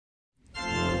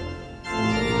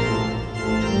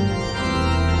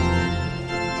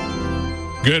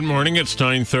Good morning. It's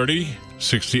 9:30,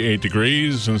 68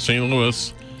 degrees in St.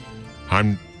 Louis.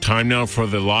 Time now for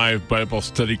the live Bible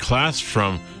study class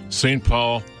from St.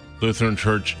 Paul Lutheran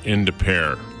Church in De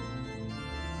Pere.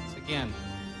 Once again,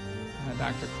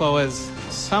 Dr. Chloe is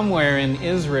somewhere in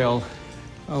Israel,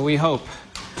 we hope,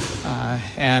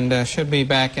 and should be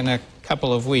back in a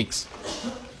couple of weeks.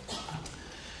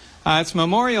 It's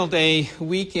Memorial Day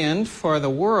weekend for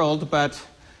the world, but,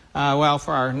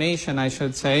 for our nation, I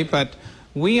should say, but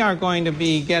we are going to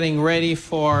be getting ready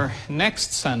for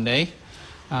next Sunday.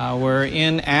 We're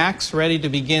in Acts, ready to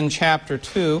begin chapter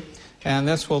 2, and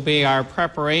this will be our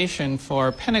preparation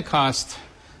for Pentecost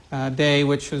Day,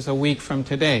 which is a week from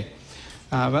today.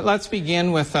 But let's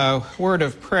begin with a word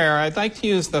of prayer. I'd like to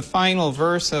use the final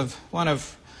verse of one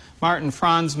of Martin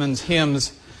Franzmann's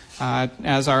hymns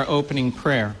as our opening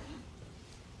prayer.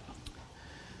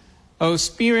 O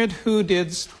Spirit, who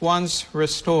didst once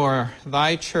restore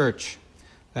thy church,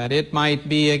 that it might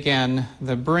be again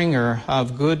the bringer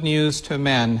of good news to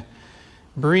men,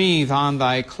 breathe on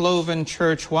thy cloven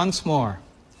church once more,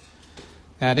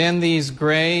 that in these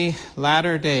gray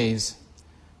latter days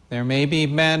there may be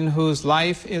men whose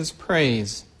life is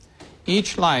praise,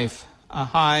 each life a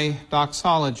high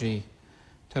doxology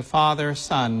to Father,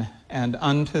 Son, and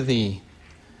unto thee.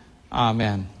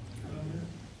 Amen.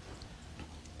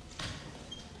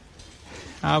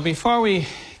 Now, before we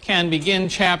can begin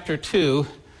chapter 2,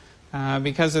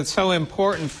 because it's so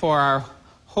important for our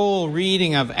whole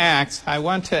reading of Acts, I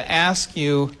want to ask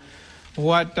you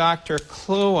what Dr.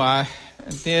 Chloe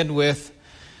did with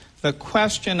the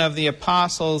question of the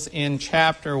apostles in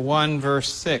chapter 1,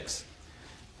 verse 6.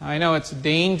 I know it's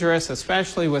dangerous,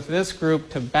 especially with this group,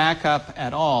 to back up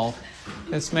at all.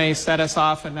 This may set us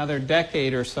off another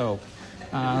decade or so.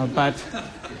 But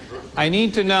I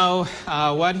need to know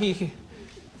what he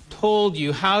told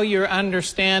you, how you're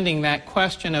understanding that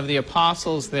question of the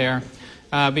apostles there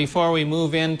before we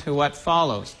move into what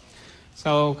follows.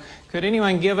 So could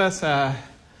anyone give us a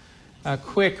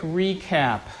quick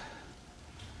recap?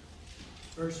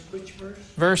 Which verse?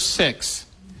 Verse 6.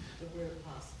 The word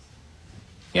apostles.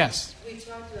 Yes. We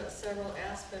talked about several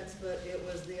aspects, but it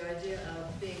was the idea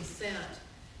of being sent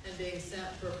and being sent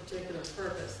for a particular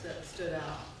purpose that stood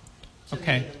out to me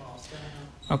the most.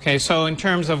 Okay, so in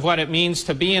terms of what it means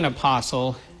to be an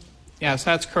apostle, yes,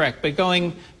 that's correct. But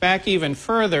going back even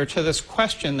further to this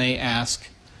question they ask,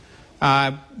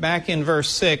 back in verse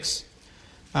 6,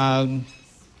 where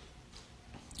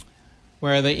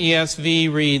the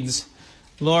ESV reads,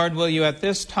 Lord, will you at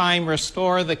this time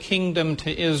restore the kingdom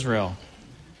to Israel?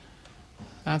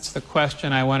 That's the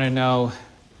question I want to know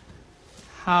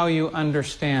how you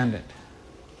understand it.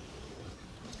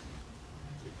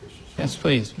 Yes,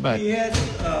 please. But he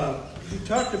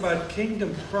talked about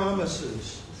kingdom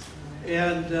promises,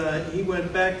 and he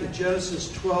went back to Genesis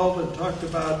 12 and talked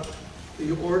about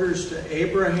the orders to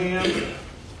Abraham,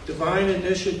 divine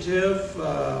initiative,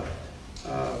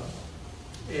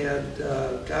 and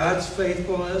God's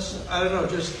faithfulness. I don't know,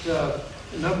 just a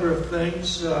number of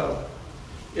things.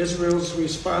 Israel's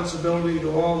responsibility to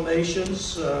all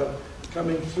nations,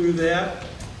 coming through that.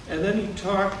 And then he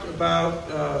talked about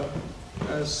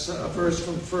as a verse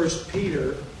from 1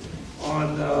 Peter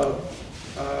on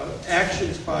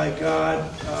actions by God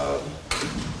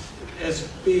as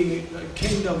being a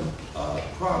kingdom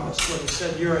promise, when he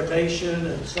said you're a nation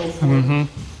and so forth. Mm-hmm.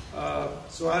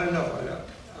 So I don't know.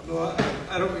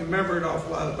 I don't remember an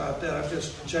awful lot about that. I'm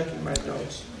just checking my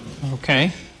notes.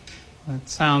 Okay. That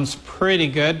sounds pretty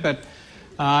good, but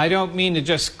I don't mean to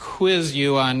just quiz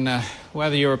you on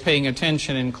whether you were paying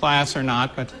attention in class or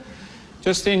not, but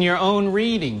just in your own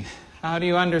reading, how do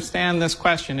you understand this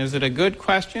question? Is it a good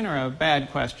question or a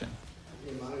bad question?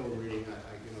 In my own reading,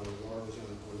 Laura was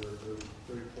on there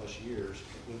 30 plus years,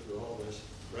 went through all this,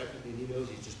 right? And he knows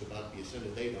he's just about to be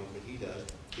ascended. They don't, but he does.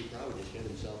 He probably just hit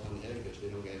himself on the head because they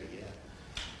don't get it yet.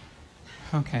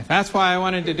 Okay, that's why I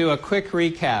wanted to do a quick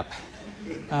recap,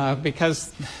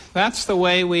 because that's the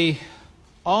way we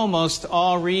almost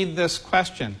all read this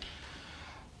question.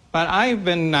 But I've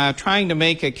been trying to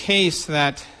make a case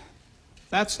that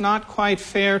that's not quite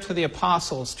fair to the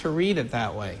apostles to read it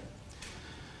that way.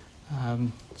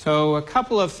 So a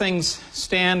couple of things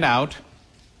stand out.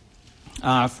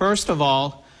 First of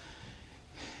all,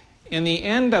 in the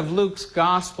end of Luke's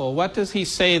gospel, what does he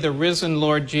say the risen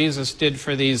Lord Jesus did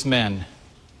for these men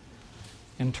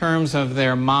in terms of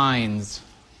their minds?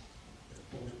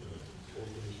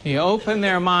 He opened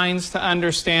their minds to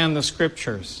understand the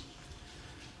Scriptures.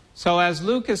 So as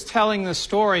Luke is telling the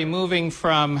story, moving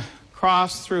from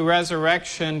cross through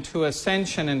resurrection to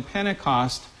ascension and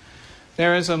Pentecost,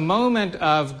 there is a moment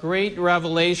of great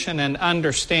revelation and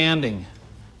understanding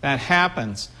that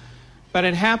happens. But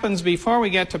it happens before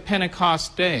we get to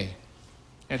Pentecost Day.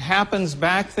 It happens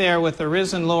back there with the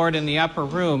risen Lord in the upper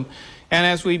room. And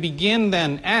as we begin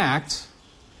then Acts,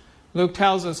 Luke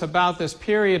tells us about this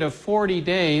period of 40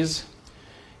 days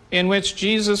in which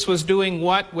Jesus was doing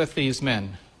what with these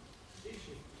men?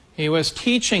 He was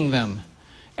teaching them.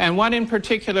 And what in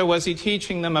particular was he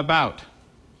teaching them about?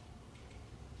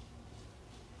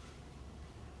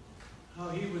 How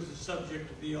he was the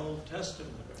subject of the Old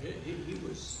Testament. He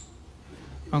was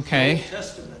Okay. the Old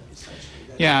Testament,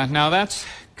 essentially. Yeah, now that's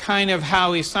kind of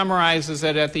how he summarizes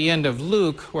it at the end of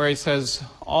Luke, where he says,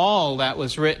 all that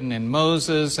was written in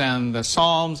Moses and the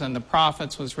Psalms and the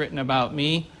prophets was written about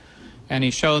me. And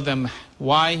he showed them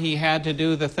why he had to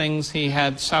do the things he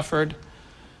had suffered.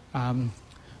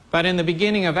 But in the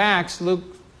beginning of Acts, Luke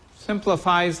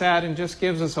simplifies that and just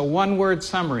gives us a one-word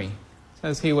summary. It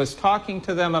says he was talking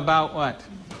to them about what?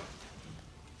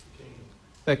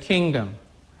 The kingdom.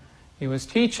 He was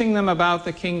teaching them about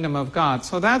the kingdom of God.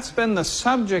 So that's been the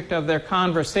subject of their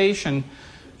conversation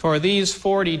for these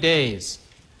 40 days.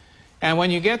 And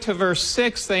when you get to verse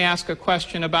 6, they ask a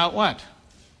question about what?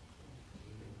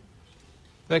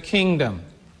 The kingdom.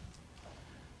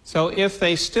 So if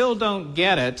they still don't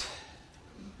get it,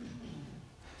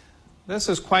 this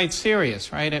is quite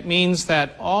serious, right? It means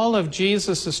that all of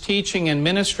Jesus' teaching and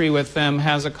ministry with them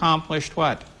has accomplished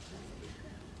what?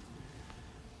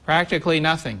 Practically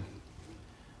nothing.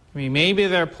 I mean, maybe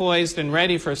they're poised and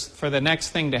ready for the next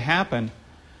thing to happen,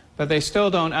 but they still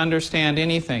don't understand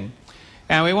anything.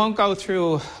 And we won't go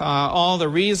through all the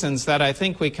reasons that I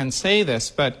think we can say this,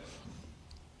 but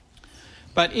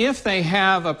if they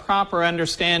have a proper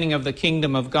understanding of the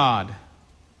kingdom of God,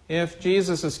 if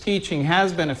Jesus' teaching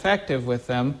has been effective with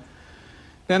them,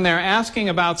 then they're asking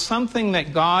about something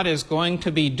that God is going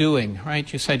to be doing,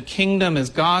 right? You said kingdom is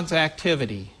God's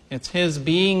activity. It's His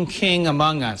being king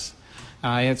among us.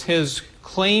 It's His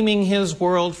claiming His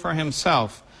world for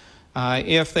Himself.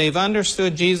 If they've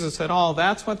understood Jesus at all,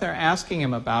 that's what they're asking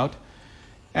Him about.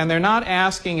 And they're not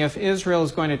asking if Israel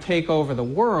is going to take over the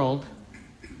world,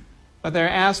 but they're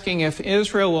asking if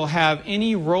Israel will have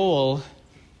any role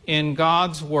in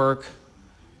God's work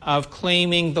of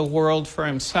claiming the world for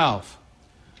Himself.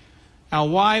 Now,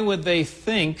 why would they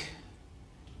think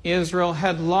Israel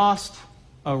had lost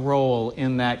a role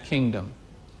in that kingdom?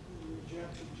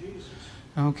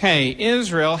 Okay,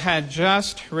 Israel had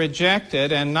just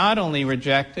rejected, and not only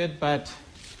rejected, but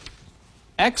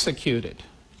executed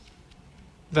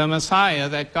the Messiah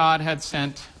that God had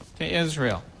sent to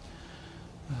Israel.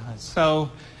 So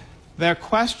their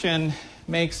question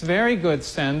makes very good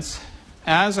sense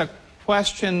as a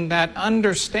question that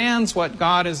understands what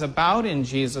God is about in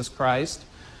Jesus Christ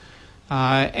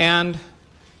and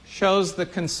shows the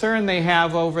concern they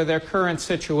have over their current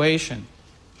situation.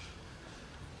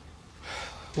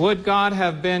 Would God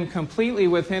have been completely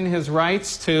within His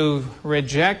rights to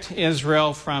reject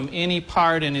Israel from any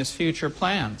part in His future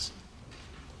plans?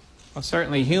 Well,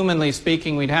 certainly, humanly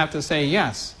speaking, we'd have to say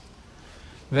yes.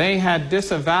 They had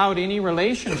disavowed any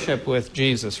relationship with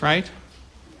Jesus, right?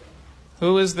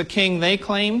 Who is the king they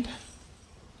claimed?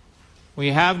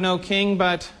 We have no king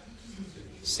but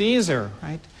Caesar,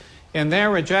 right? In their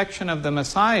rejection of the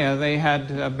Messiah, they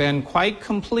had been quite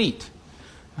complete.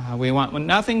 We want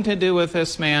nothing to do with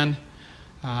this man.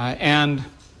 And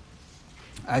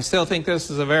I still think this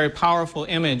is a very powerful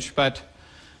image, but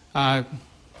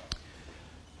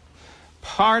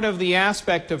part of the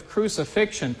aspect of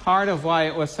crucifixion, part of why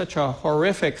it was such a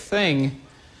horrific thing,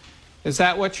 is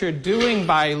that what you're doing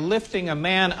by lifting a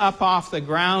man up off the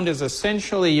ground is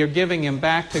essentially you're giving him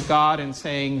back to God and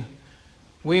saying,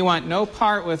 we want no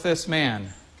part with this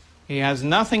man. He has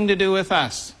nothing to do with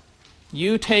us.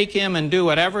 You take him and do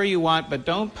whatever you want, but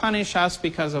don't punish us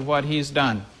because of what he's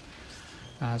done.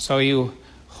 So you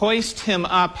hoist him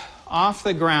up off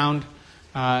the ground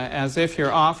as if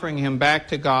you're offering him back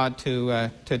to God to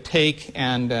take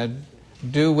and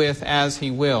do with as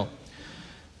He will.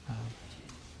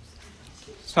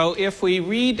 So if we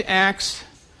read Acts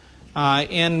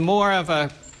in more of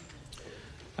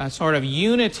a sort of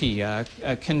unity, a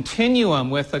continuum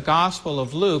with the Gospel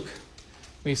of Luke,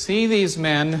 we see these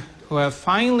men who have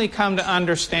finally come to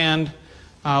understand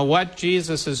what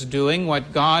Jesus is doing,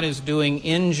 what God is doing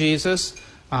in Jesus,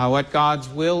 what God's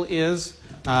will is,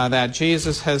 that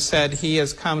Jesus has said He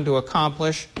has come to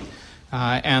accomplish.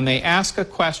 And they ask a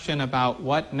question about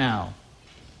what now?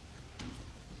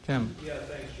 Tim? Yeah,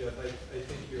 thanks, Jeff. I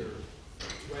think you're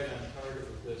right on target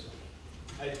with this.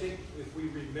 I think if we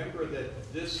remember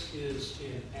that this is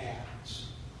in Acts,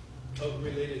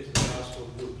 related to the Gospel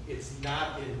of Luke. It's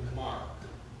not in Mark,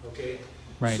 okay?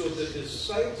 Right. So the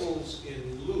disciples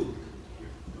in Luke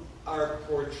are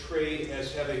portrayed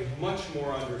as having much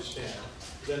more understanding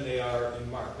than they are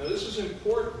in Mark. Now, this is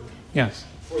important Yes.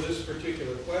 for this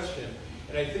particular question,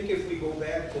 and I think if we go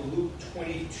back to Luke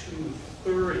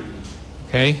 22:30.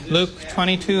 Okay, Luke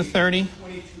 22:30.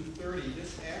 22:30.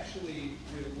 This actually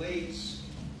relates,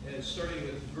 and starting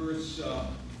with verse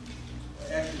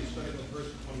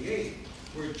 28,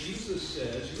 where Jesus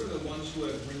says, "You're the ones who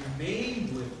have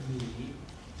remained with me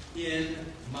in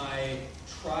my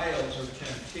trials or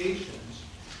temptations,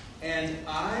 and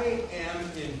I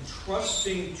am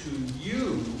entrusting to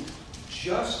you,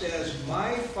 just as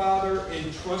my Father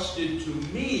entrusted to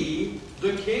me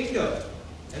the kingdom."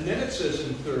 And then it says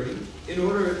in 30, "In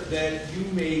order that you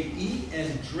may eat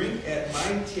and drink at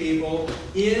my table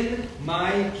in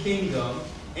my kingdom,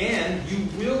 and you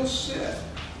will sit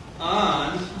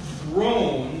on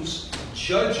thrones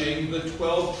judging the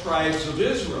 12 tribes of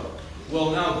Israel."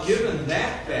 Well, now, given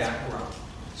that background,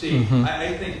 see,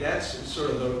 I think that's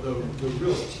sort of the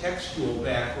real textual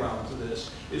background to this,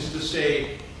 is to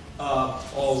say,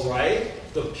 all right,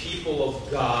 the people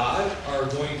of God are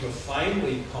going to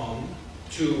finally come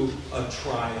to a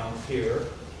triumph here.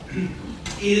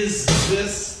 Is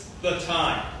this the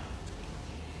time?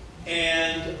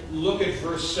 And look at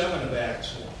verse 7 of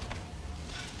Acts 1.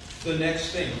 The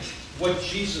next thing, what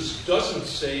Jesus doesn't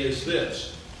say is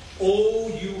this: "Oh,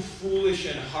 you foolish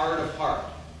and hard of heart,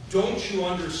 don't you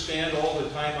understand all the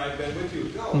time I've been with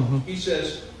you?" No, he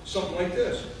says something like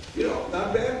this.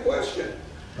 Not a bad question.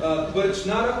 But it's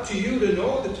not up to you to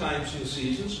know the times and the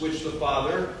seasons which the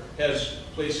Father has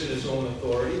placed in his own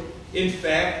authority. In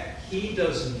fact, he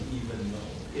doesn't even know.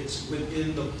 It's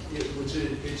within the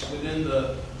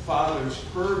Father's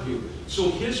purview.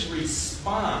 So his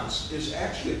response is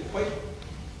actually a quite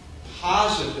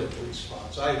positive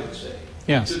response, I would say,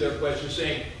 to their question,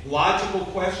 saying, logical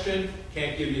question,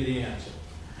 can't give you the answer.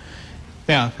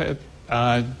 Yeah.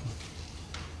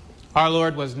 Our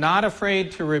Lord was not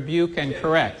afraid to rebuke and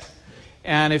correct.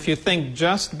 And if you think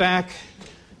just back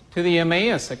to the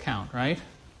Emmaus account, right?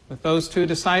 With those two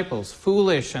disciples,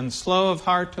 foolish and slow of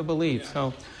heart to believe.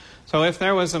 So if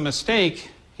there was a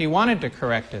mistake, he wanted to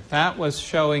correct it. That was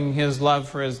showing his love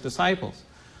for his disciples.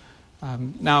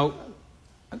 Now,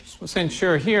 since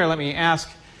you're here, let me ask,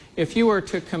 if you were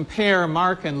to compare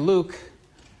Mark and Luke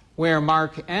where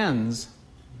Mark ends,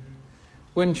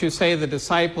 wouldn't you say the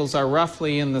disciples are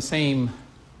roughly in the same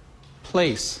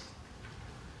place?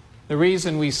 The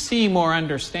reason we see more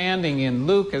understanding in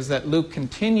Luke is that Luke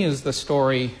continues the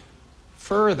story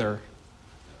further.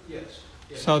 Yes.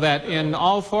 So that in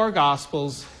all four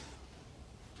Gospels,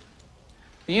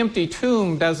 the empty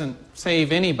tomb doesn't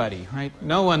save anybody, right?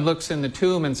 No one looks in the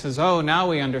tomb and says, "Oh, now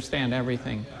we understand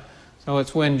everything." So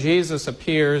it's when Jesus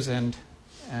appears and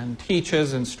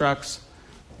teaches, instructs.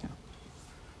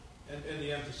 And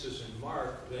the emphasis in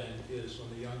Mark, then, is when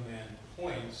the young man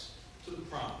points to the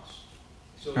promise.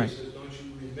 So he says, "Don't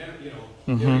you remember,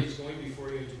 there he is going before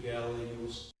you into Galilee,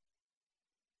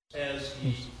 as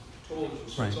he told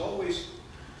you." So it's always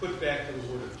put back to the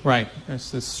Word of God. Right.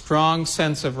 There's this strong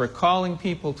sense of recalling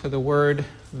people to the Word.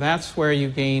 That's where you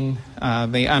gain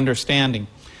the understanding.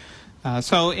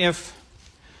 So if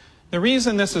the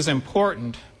reason this is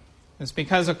important is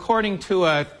because according to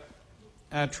a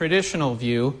traditional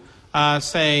view,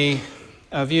 say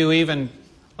a view even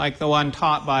like the one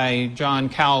taught by John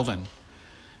Calvin,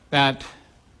 that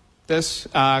this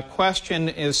question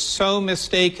is so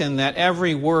mistaken that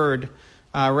every word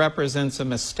represents a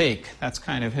mistake. That's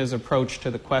kind of his approach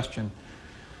to the question.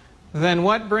 Then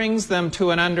what brings them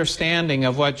to an understanding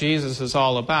of what Jesus is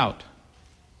all about?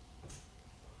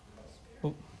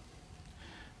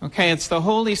 Okay, it's the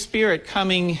Holy Spirit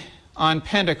coming on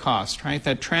Pentecost, right,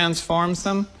 that transforms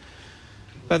them.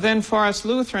 But then for us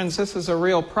Lutherans, this is a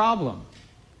real problem.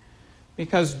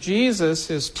 Because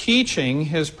Jesus is teaching,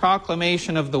 his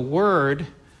proclamation of the Word,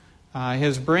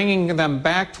 his bringing them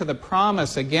back to the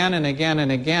promise again and again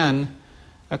and again,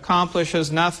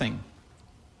 accomplishes nothing.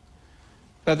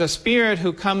 But the Spirit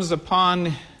who comes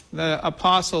upon the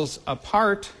apostles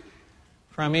apart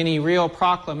from any real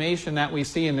proclamation that we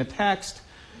see in the text,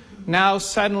 now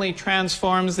suddenly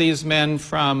transforms these men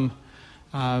from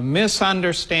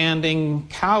misunderstanding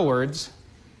cowards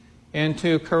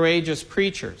into courageous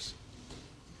preachers.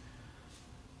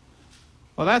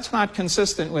 Well, that's not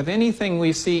consistent with anything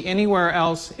we see anywhere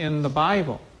else in the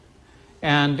Bible.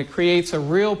 And it creates a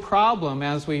real problem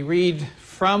as we read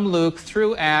from Luke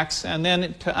through Acts and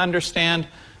then to understand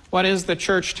what is the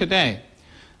church today.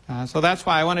 So that's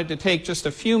why I wanted to take just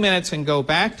a few minutes and go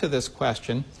back to this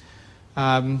question.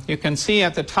 You can see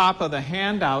at the top of the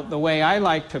handout the way I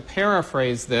like to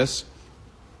paraphrase this.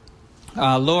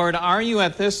 Lord, are you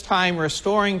at this time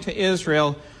restoring to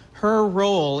Israel her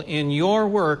role in your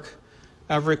work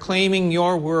of reclaiming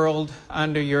your world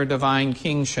under your divine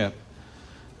kingship?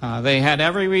 They had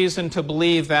every reason to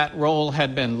believe that role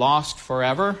had been lost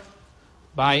forever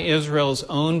by Israel's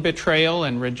own betrayal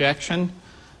and rejection.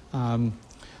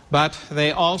 But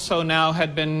they also now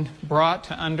had been brought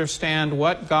to understand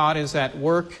what God is at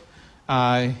work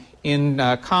in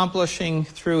accomplishing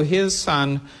through His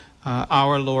Son,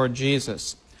 our Lord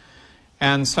Jesus.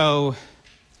 And so,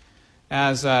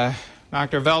 as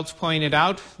Dr. Veltz pointed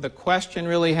out, the question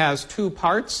really has two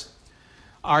parts.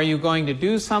 Are you going to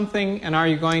do something, and are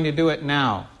you going to do it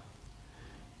now?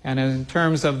 And in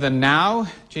terms of the now,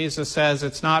 Jesus says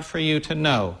it's not for you to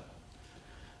know.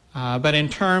 But in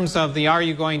terms of the are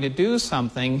you going to do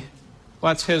something,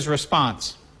 what's His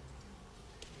response?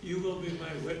 You will be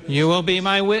my witnesses. You will be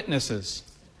my witnesses,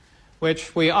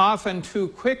 which we often too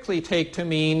quickly take to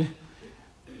mean,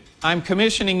 I'm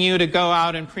commissioning you to go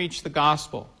out and preach the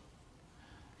gospel.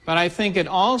 But I think it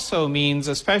also means,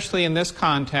 especially in this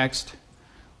context,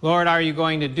 Lord, are you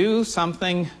going to do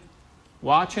something?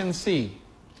 Watch and see.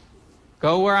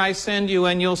 Go where I send you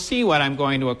and you'll see what I'm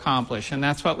going to accomplish. And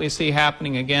that's what we see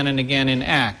happening again and again in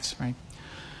Acts, right?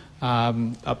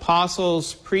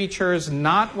 Apostles, preachers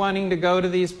not wanting to go to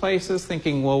these places,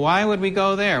 thinking, well, why would we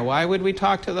go there? Why would we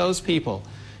talk to those people?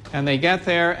 And they get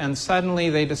there and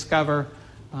suddenly they discover,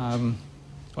 well,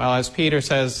 as Peter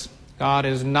says, God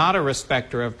is not a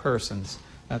respecter of persons,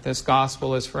 that this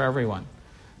gospel is for everyone.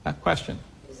 That question.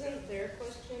 Isn't their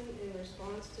question in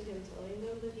response to Him telling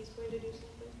them that He's going to do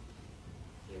something?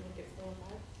 You look at 4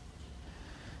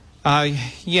 and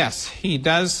 5. Yes, He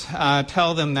does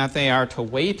tell them that they are to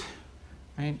wait,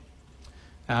 right?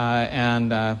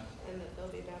 And that they'll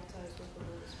be baptized with the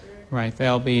Holy Spirit. Right,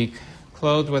 they'll be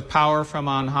clothed with power from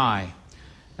on high.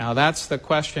 Now that's the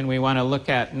question we want to look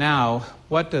at now.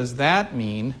 What does that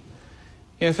mean?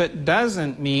 If it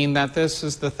doesn't mean that this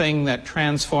is the thing that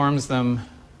transforms them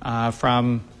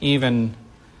from even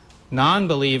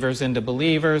non-believers into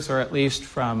believers, or at least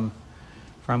from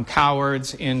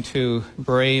cowards into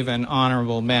brave and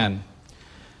honorable men.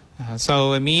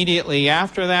 So immediately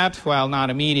after that, well, not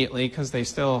immediately, because they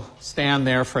still stand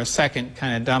there for a second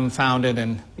kind of dumbfounded,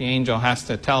 and the angel has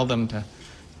to tell them to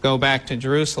go back to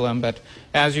Jerusalem. But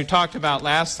as you talked about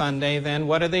last Sunday, then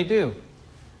what do?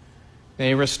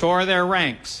 They restore their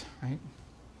ranks, right?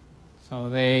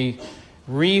 So they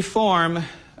reform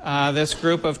this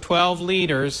group of 12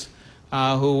 leaders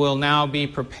who will now be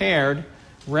prepared,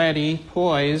 ready,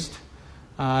 poised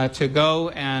to go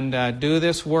and do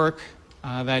this work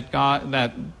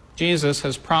that Jesus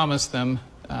has promised them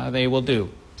they will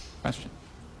do. Question?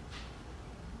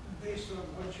 Based on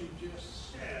what you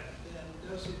just said, then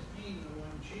does it mean that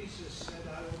when Jesus said,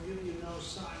 I will give you no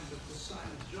sign but the sign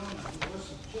of Jonah, He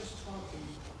wasn't just talking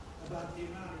about the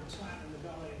amount of time in the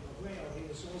belly of the whale, He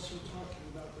was also talking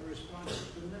about the response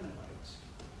of the Ninevites?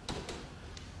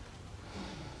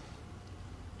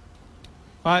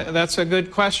 Well, that's a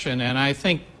good question, and I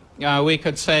think we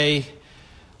could say,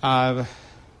 although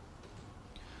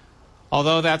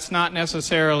that's not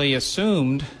necessarily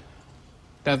assumed,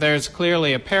 that there's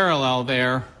clearly a parallel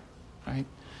there, right?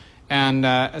 And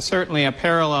certainly a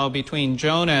parallel between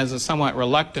Jonah as a somewhat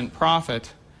reluctant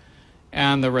prophet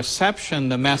and the reception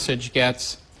the message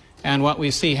gets and what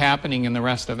we see happening in the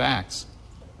rest of Acts.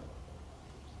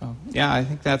 So, yeah, I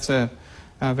think that's a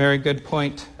very good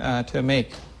point to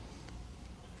make.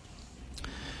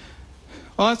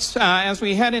 Well, let's, as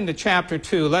we head into chapter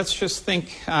 2, let's just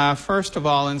think, first of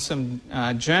all, in some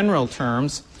general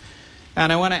terms.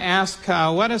 And I want to ask,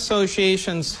 what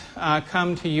associations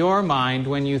come to your mind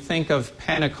when you think of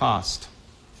Pentecost?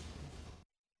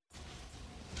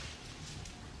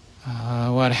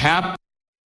 What happened?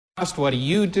 What do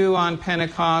you do on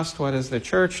Pentecost? What does the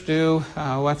church do?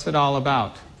 What's it all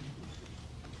about?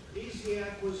 Easy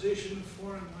acquisition of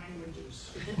foreign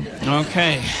languages.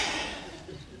 Okay.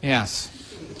 Yes.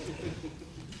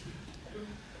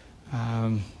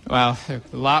 Well, a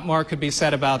lot more could be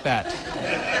said about that.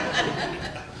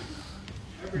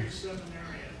 Every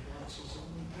seminarian wants his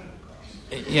own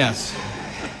Pentecost. Yes.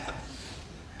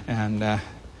 And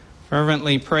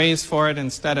fervently prays for it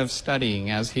instead of studying,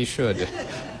 as he should.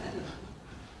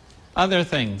 Other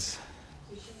things.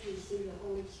 We should receive the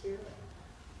Holy Spirit.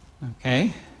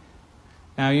 Okay.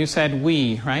 Now you said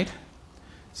we, right?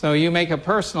 So you make a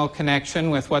personal connection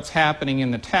with what's happening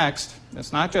in the text.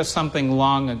 It's not just something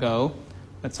long ago,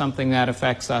 but something that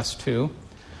affects us too.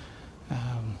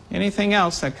 Anything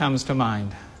else that comes to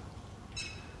mind?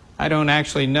 I don't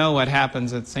actually know what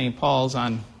happens at St. Paul's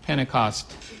on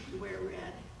Pentecost. Wear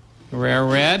red. Wear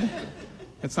red?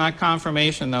 It's not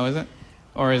confirmation, though, is it?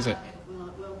 Or is it? It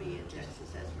will be in Texas.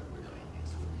 That's what we're doing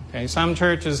next week. Okay, some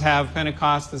churches have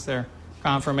Pentecost as their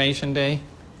confirmation day.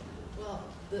 Well,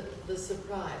 the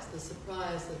surprise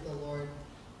that the Lord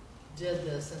did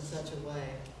this in such a way.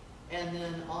 And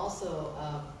then also,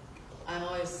 I'm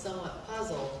always somewhat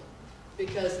puzzled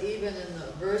because even in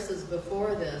the verses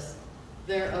before this,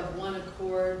 they're of one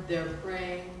accord, they're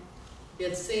praying.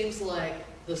 It seems like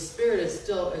the Spirit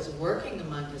is working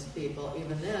among His people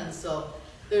even then. So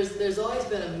there's always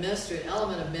been a mystery, an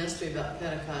element of mystery about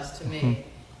Pentecost to me.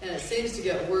 And it seems to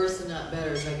get worse and not better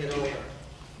as I get older.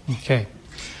 Okay.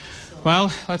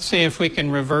 Well, let's see if we can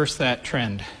reverse that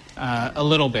trend a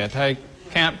little bit. I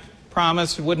can't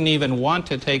promise, wouldn't even want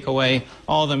to take away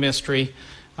all the mystery,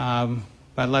 but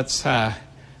let's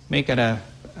make it a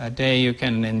day you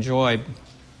can enjoy.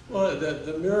 Well,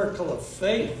 the miracle of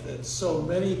faith that so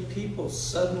many people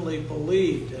suddenly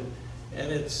believed,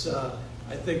 and it's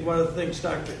I think one of the things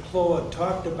Dr. Kloa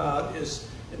talked about is,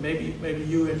 and maybe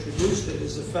you introduced it,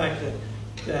 is the fact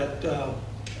that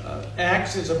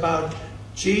Acts is about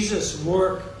Jesus'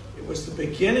 work. It was the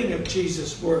beginning of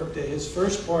Jesus' work. That his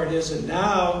first part is, and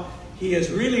now He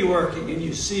is really working, and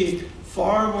you see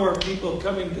far more people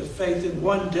coming to faith in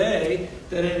one day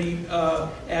than any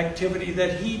activity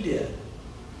that He did.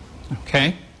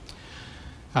 Okay.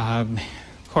 Of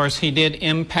course, He did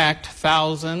impact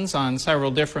thousands on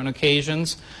several different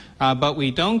occasions, but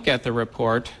we don't get the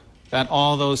report that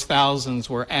all those thousands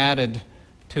were added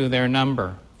to their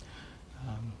number.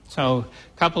 So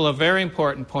a couple of very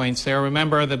important points there.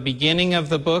 Remember, the beginning of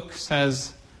the book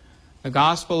says the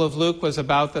Gospel of Luke was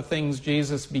about the things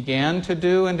Jesus began to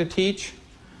do and to teach.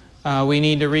 We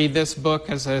need to read this book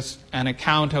as an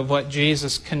account of what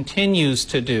Jesus continues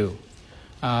to do.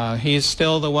 He's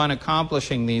still the one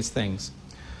accomplishing these things.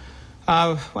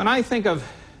 When I think of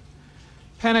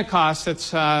Pentecost,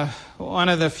 it's one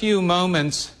of the few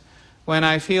moments when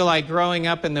I feel like growing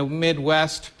up in the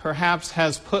Midwest perhaps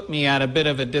has put me at a bit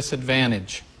of a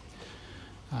disadvantage.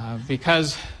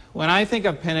 Because when I think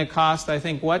of Pentecost, I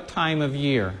think, what time of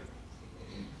year?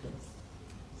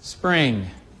 Spring.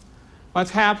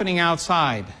 What's happening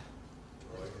outside?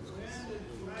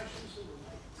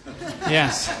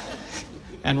 Yes.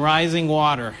 And rising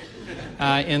water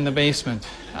in the basement.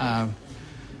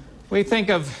 We think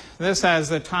of this as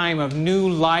the time of new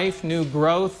life, new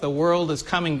growth. The world is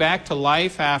coming back to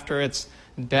life after its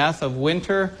death of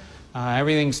winter.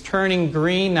 Everything's turning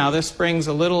green. Now this spring's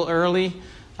a little early,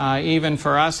 even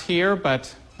for us here,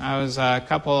 but I was a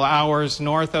couple hours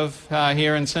north of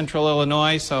here in central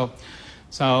Illinois,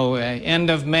 so end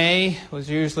of May was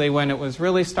usually when it was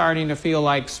really starting to feel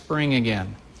like spring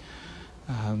again.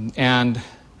 And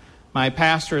my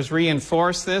pastors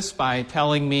reinforced this by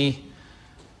telling me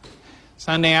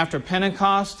Sunday after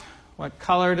Pentecost, what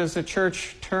color does the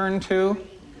church turn to?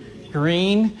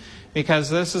 Green, because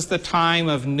this is the time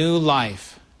of new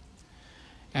life.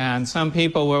 And some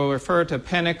people will refer to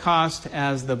Pentecost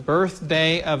as the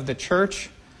birthday of the church.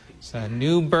 It's a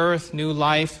new birth, new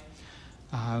life.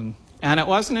 And it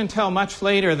wasn't until much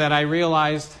later that I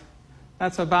realized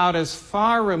that's about as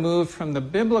far removed from the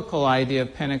biblical idea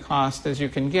of Pentecost as you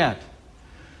can get.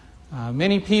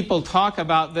 Many people talk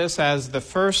about this as the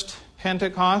first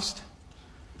Pentecost,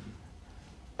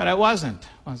 but it wasn't,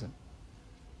 was it?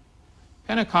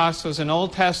 Pentecost was an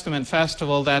Old Testament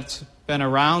festival that's been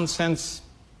around since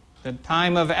the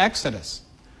time of Exodus.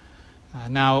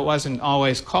 Now, it wasn't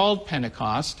always called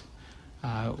Pentecost.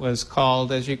 It was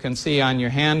called, as you can see on your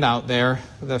handout there,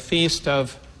 the Feast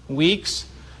of Weeks,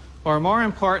 or more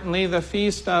importantly, the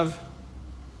Feast of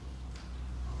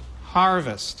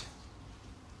Harvest.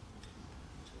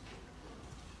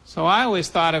 So I always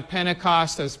thought of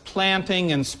Pentecost as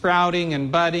planting and sprouting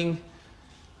and budding,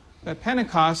 but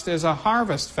Pentecost is a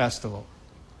harvest festival.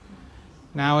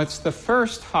 Now, it's the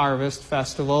first harvest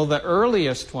festival, the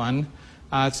earliest one.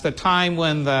 It's the time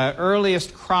when the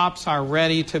earliest crops are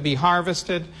ready to be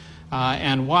harvested.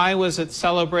 And why was it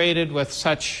celebrated with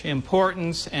such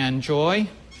importance and joy?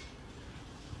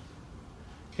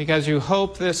 Because you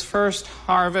hope this first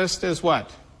harvest is what?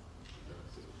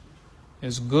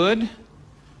 Is good,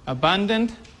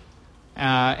 abundant,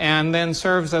 and then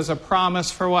serves as a promise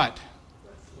for what?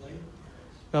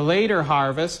 The later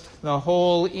harvest, the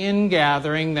whole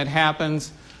ingathering that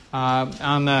happens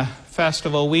on the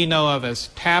festival we know of as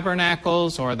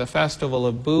Tabernacles, or the Festival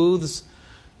of Booths,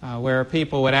 where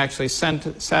people would actually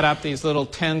set up these little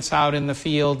tents out in the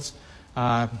fields,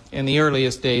 in the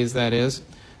earliest days, that is,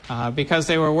 because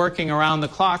they were working around the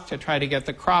clock to try to get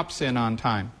the crops in on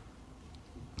time.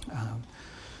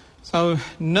 So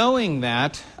knowing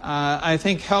that, I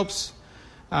think, helps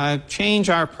change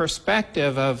our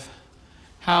perspective of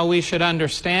how we should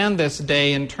understand this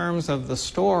day in terms of the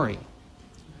story.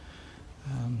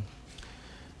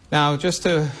 Now, just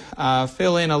to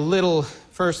fill in a little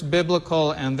first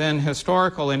biblical and then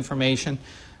historical information,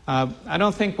 I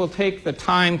don't think we'll take the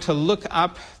time to look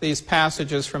up these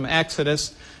passages from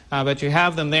Exodus, but you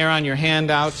have them there on your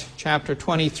handout, chapter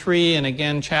 23 and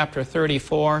again chapter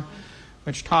 34,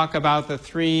 which talk about the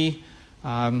three,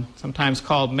 sometimes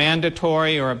called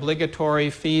mandatory or obligatory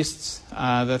feasts,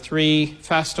 the three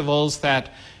festivals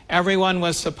that everyone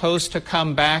was supposed to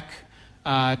come back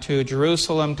to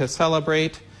Jerusalem to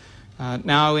celebrate.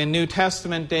 Now, in New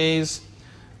Testament days,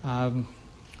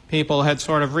 people had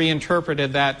sort of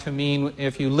reinterpreted that to mean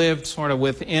if you lived sort of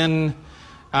within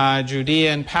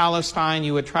Judea and Palestine,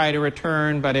 you would try to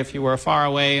return, but if you were far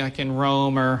away, like in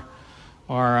Rome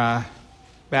or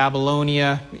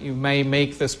Babylonia, you may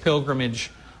make this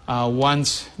pilgrimage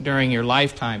once during your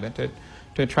lifetime, but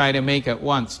to try to make it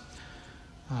once.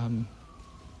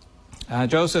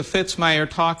 Joseph Fitzmyer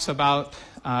talks about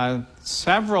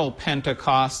several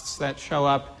Pentecosts that show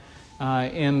up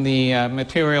in the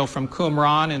material from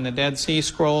Qumran in the Dead Sea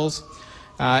Scrolls.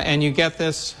 And you get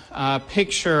this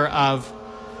picture of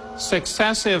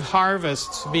successive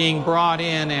harvests being brought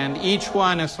in, and each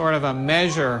one is sort of a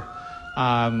measure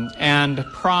and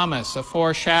promise, a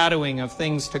foreshadowing of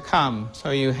things to come.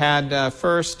 So you had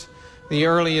first the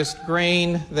earliest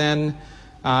grain, then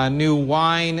new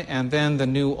wine, and then the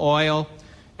new oil.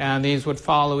 And these would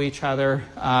follow each other,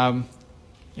 a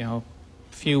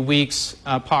few weeks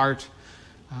apart.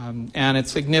 And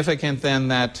it's significant then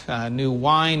that new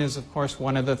wine is, of course,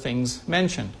 one of the things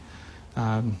mentioned.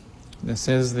 This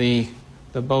is the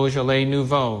Beaujolais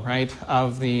Nouveau, right,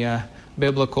 of the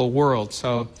biblical world.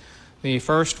 So the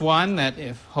first one, that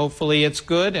if hopefully it's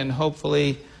good, and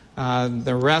hopefully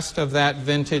the rest of that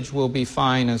vintage will be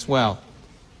fine as well.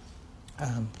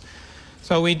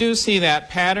 So we do see that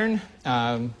pattern,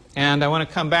 and I want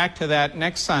to come back to that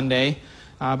next Sunday.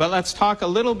 But let's talk a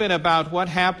little bit about what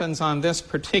happens on this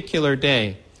particular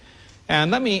day. And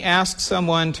let me ask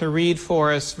someone to read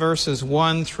for us verses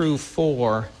 1 through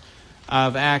 4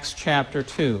 of Acts chapter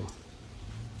 2.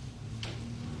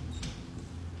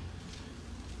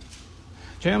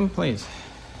 Jim, please.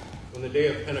 When the day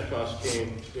of Pentecost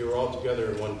came, they were all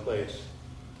together in one place.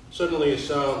 Suddenly a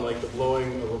sound like the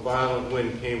blowing of a violent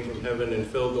wind came from heaven and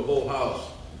filled the whole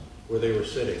house where they were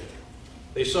sitting.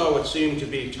 They saw what seemed to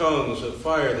be tongues of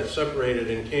fire that separated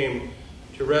and came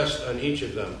to rest on each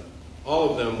of them.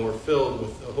 All of them were filled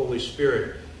with the Holy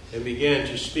Spirit and began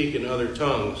to speak in other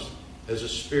tongues as the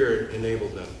Spirit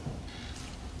enabled them.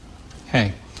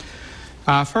 Okay.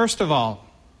 First of all,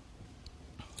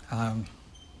 I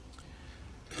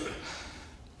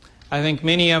think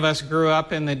many of us grew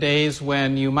up in the days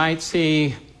when you might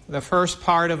see the first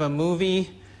part of a movie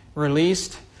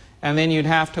released, and then you'd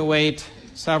have to wait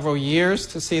several years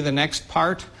to see the next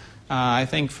part. I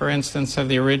think, for instance, of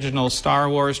the original Star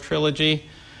Wars trilogy.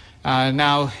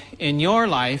 Now, in your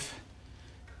life,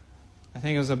 I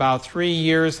think it was about 3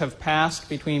 years have passed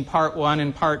between part 1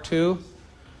 and part 2.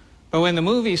 But when the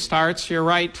movie starts, you're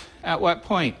right at what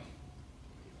point?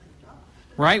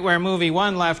 Right where movie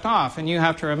 1 left off, and you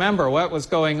have to remember what was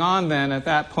going on then at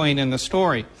that point in the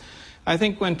story. I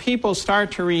think when people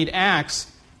start to read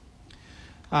Acts,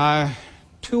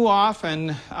 too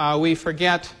often we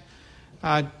forget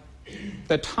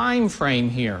the time frame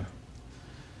here.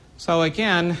 So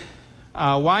again,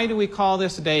 why do we call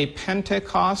this day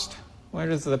Pentecost? Where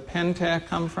does the Pente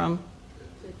come from?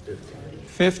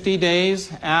 50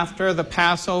 days after the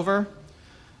Passover,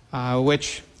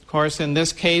 which, of course, in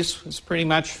this case was pretty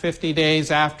much 50 days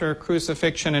after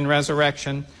crucifixion and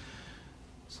resurrection.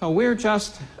 So we're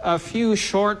just a few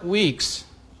short weeks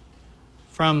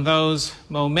from those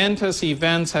momentous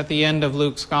events at the end of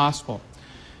Luke's Gospel.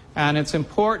 And it's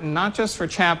important, not just for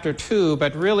chapter 2,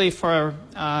 but really for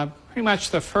pretty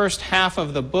much the first half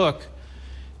of the book,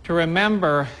 to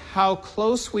remember how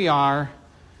close we are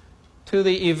to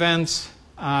the events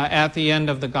at the end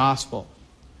of the Gospel.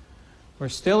 We're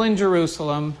still in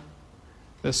Jerusalem.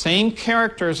 The same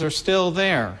characters are still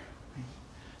there.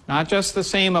 Not just the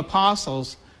same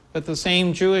apostles, but the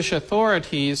same Jewish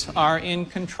authorities are in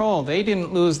control. They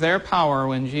didn't lose their power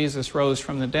when Jesus rose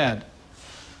from the dead.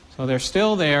 So they're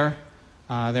still there.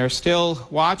 They're still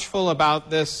watchful about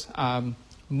this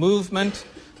movement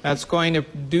that's going to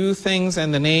do things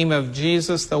in the name of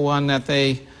Jesus, the one that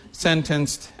they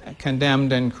sentenced,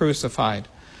 condemned, and crucified.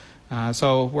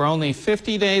 So we're only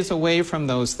 50 days away from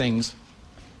those things.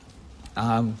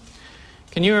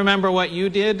 Can you remember what you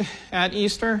did at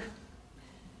Easter?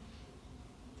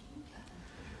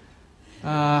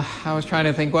 I was trying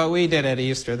to think what we did at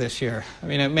Easter this year. I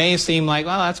mean, it may seem like,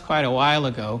 well, that's quite a while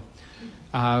ago.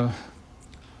 But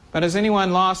has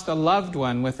anyone lost a loved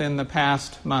one within the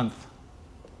past month?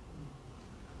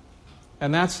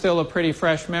 And that's still a pretty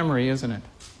fresh memory, isn't it?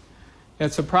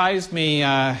 It surprised me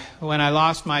when I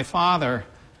lost my father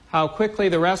how quickly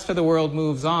the rest of the world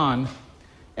moves on,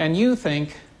 and you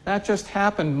think that just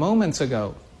happened moments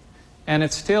ago, and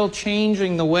it's still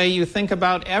changing the way you think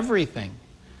about everything.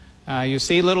 You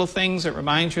see little things that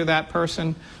remind you of that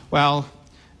person. Well,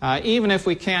 even if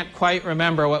we can't quite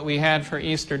remember what we had for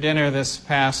Easter dinner this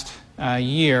past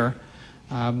year,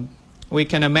 we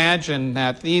can imagine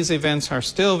that these events are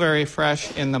still very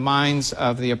fresh in the minds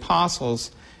of the apostles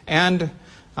and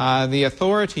the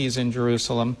authorities in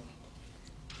Jerusalem.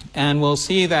 And we'll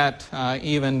see that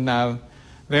even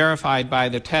verified by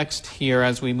the text here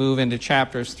as we move into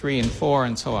chapters 3 and 4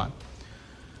 and so on.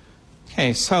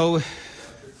 Okay, so...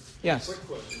 Yes. Quick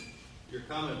question. Your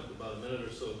comment about a minute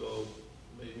or so ago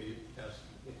made me ask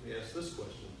this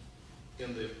question.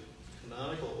 In the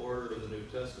canonical order of the New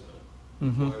Testament, why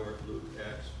weren't Luke,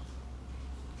 Acts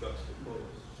juxtaposed?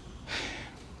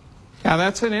 Yeah,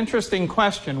 that's an interesting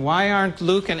question. Why aren't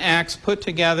Luke and Acts put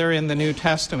together in the New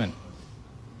Testament?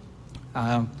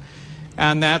 And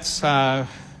that's come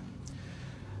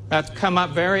up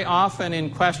very often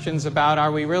in questions about,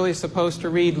 are we really supposed to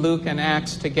read Luke and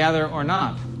Acts together or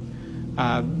not?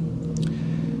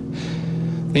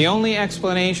 The only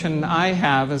explanation I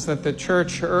have is that the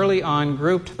church early on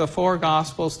grouped the 4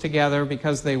 Gospels together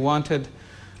because they wanted,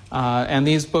 and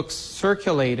these books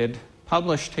circulated,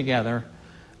 published together,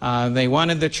 they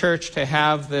wanted the church to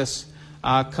have this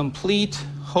complete,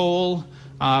 whole,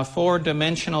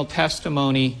 4-dimensional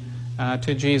testimony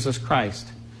to Jesus Christ.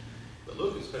 But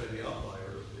Luke is kind of the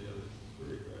outlier of the other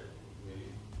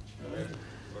 3, right?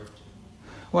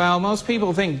 Well, most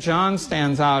people think John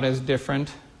stands out as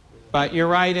different, but you're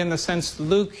right in the sense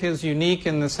Luke is unique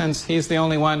in the sense he's the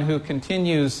only one who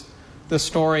continues the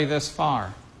story this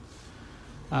far.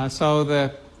 Again,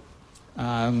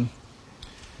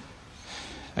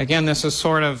 this is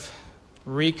sort of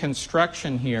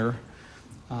reconstruction here,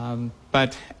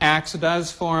 but Acts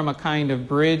does form a kind of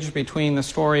bridge between the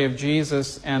story of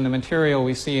Jesus and the material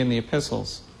we see in the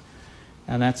epistles.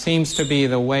 And that seems to be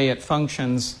the way it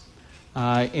functions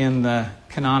in the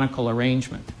canonical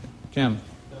arrangement. Jim?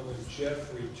 Now, when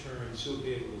Jeff returns, he'll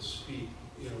be able to speak,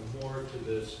 more to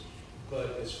this.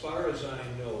 But as far as I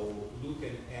know, Luke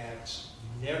and Acts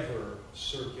never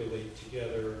circulate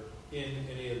together in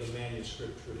any of the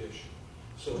manuscript tradition.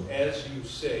 So, as you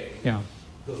say,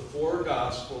 the 4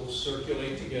 Gospels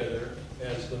circulate together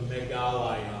as the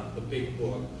Megalion, the big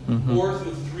book, or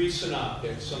the 3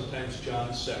 Synoptics. Sometimes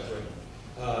John's separate.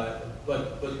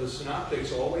 But the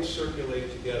synoptics always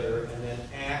circulate together, and then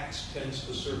Acts tends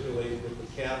to circulate with the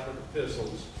Catholic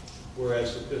epistles,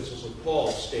 whereas the epistles of Paul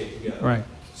stay together. Right.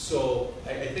 So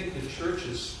I think the church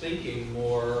is thinking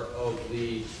more of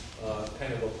the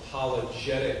kind of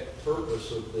apologetic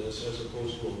purpose of this as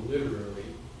opposed to a literary.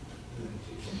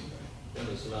 And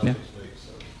the synoptics make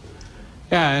sense.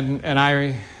 Yeah, and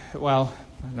I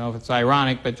don't know if it's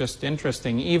ironic, but just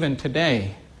interesting, even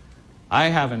today, I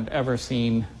haven't ever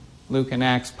seen Luke and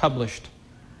Acts published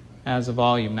as a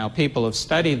volume. Now, people have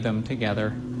studied them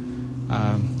together,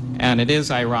 and it is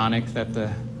ironic that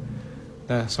the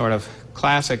sort of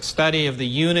classic study of the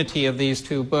unity of these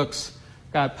 2 books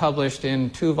got published in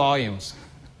 2 volumes,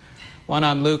 one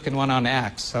on Luke and one on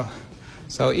Acts.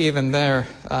 So even their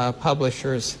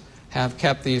publishers have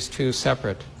kept these 2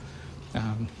 separate.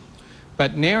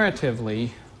 But narratively,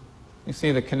 you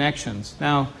see the connections.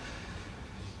 Now,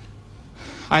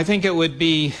 I think it would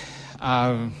be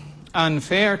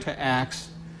unfair to Acts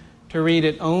to read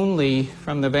it only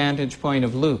from the vantage point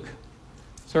of Luke.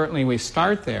 Certainly we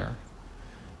start there.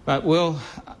 But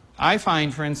I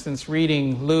find, for instance,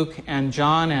 reading Luke and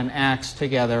John and Acts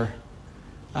together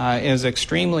is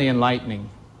extremely enlightening.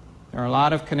 There are a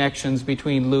lot of connections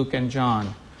between Luke and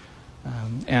John.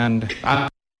 And I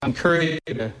encourage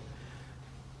you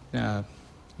to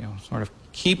sort of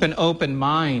keep an open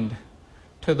mind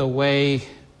to the way,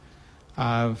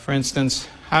 for instance,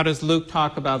 how does Luke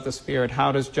talk about the Spirit?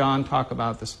 How does John talk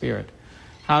about the Spirit?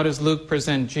 How does Luke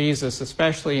present Jesus,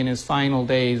 especially in his final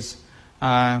days,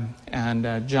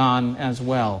 and John as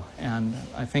well? And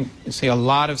I think you see a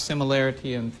lot of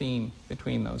similarity in theme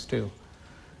between those 2.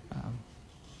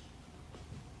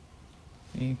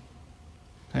 Okay,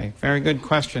 very good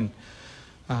question.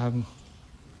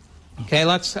 Okay,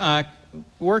 let's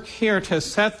work here to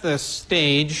set the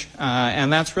stage,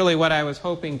 and that's really what I was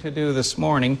hoping to do this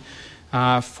morning,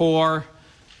 for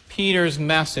Peter's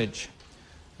message.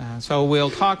 So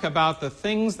we'll talk about the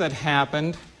things that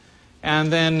happened,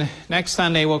 and then next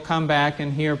Sunday we'll come back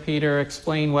and hear Peter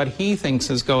explain what he thinks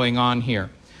is going on here.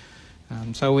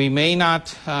 So we may not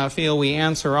feel we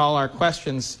answer all our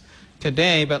questions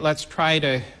today, but let's try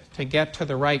to get to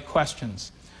the right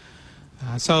questions.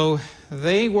 So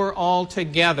they were all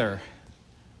together,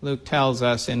 Luke tells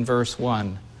us in verse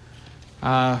 1.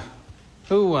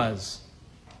 Who was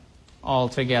all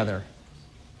together?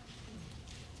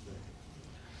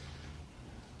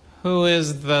 Who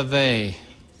is the they?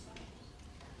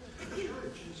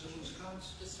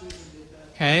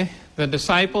 Okay, the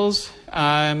disciples,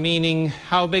 meaning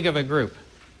how big of a group?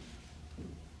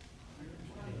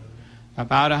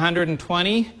 About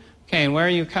 120. Okay, and where are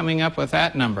you coming up with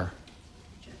that number?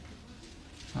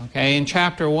 Okay, in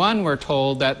chapter 1 we're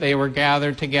told that they were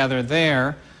gathered together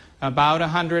there, about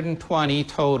 120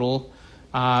 total,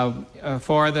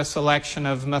 for the selection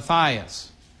of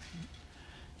Matthias.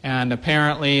 And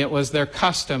apparently it was their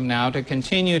custom now to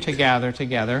continue to gather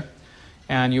together.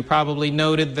 And you probably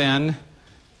noted then,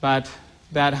 but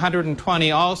that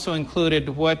 120 also included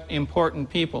what important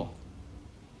people?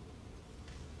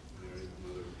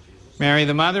 Mary,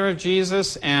 the mother of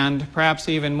Jesus, and perhaps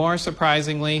even more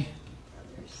surprisingly,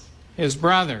 his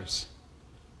brothers,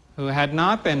 who had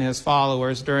not been his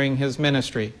followers during his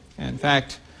ministry. In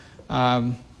fact,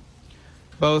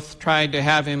 both tried to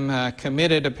have him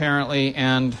committed, apparently,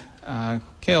 and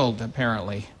killed,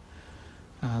 apparently.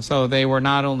 So they were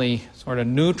not only sort of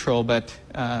neutral, but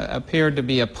appeared to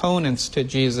be opponents to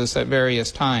Jesus at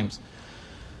various times.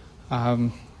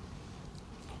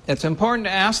 It's important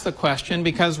to ask the question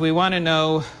because we want to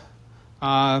know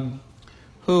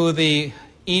who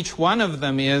each one of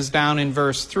them is down in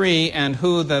verse 3 and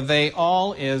who the they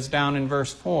all is down in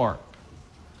verse 4.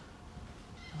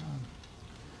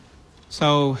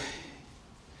 So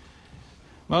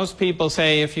most people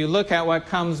say if you look at what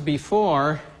comes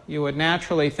before, you would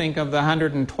naturally think of the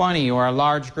 120 or a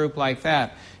large group like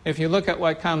that. If you look at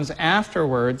what comes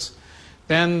afterwards,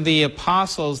 then the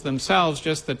apostles themselves,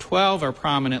 just the 12, are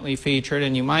prominently featured,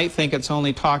 and you might think it's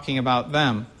only talking about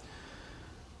them.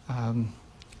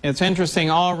 It's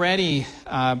interesting, already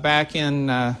back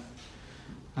in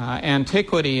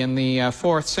antiquity, in the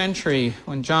 4th century,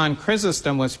 when John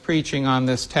Chrysostom was preaching on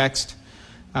this text,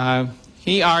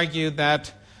 he argued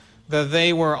that the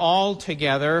they were all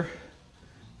together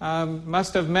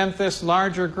must have meant this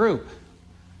larger group.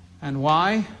 And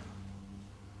why?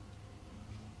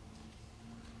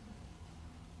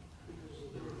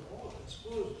 Because they were all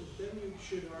exposed, but then you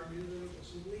should argue that it was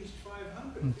at least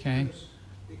 500. Okay.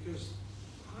 Because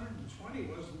 120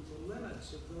 wasn't the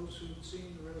limits of those who'd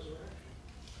seen the resurrection.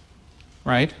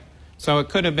 Right. So it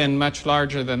could have been much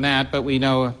larger than that, but we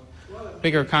know a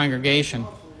bigger congregation.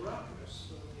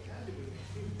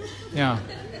 Yeah.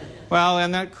 Well,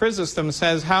 and that Chrysostom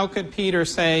says, how could Peter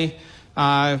say,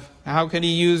 how could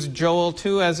he use Joel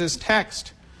 2 as his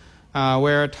text,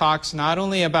 where it talks not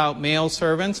only about male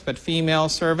servants, but female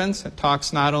servants. It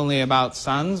talks not only about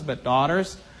sons, but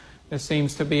daughters. This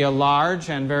seems to be a large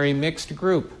and very mixed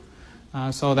group.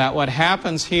 So that what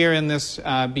happens here in this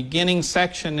beginning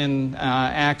section in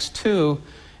Acts 2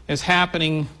 is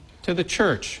happening to the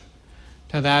church,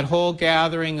 to that whole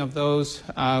gathering of those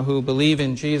who believe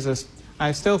in Jesus.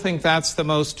 I still think that's the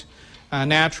most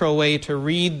natural way to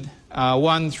read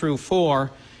 1 through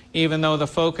 4, even though the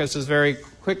focus is very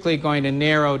quickly going to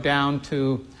narrow down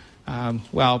to,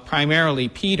 primarily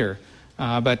Peter,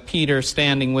 but Peter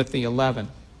standing with the 11.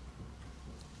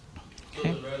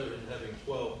 Okay. So rather than having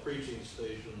 12 preaching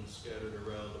stations scattered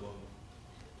around among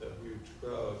that huge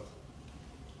crowd,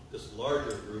 this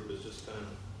larger group is just kind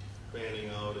of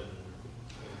fanning out and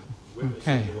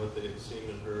witnessing to what they had seen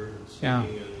and heard and seeing. Yeah.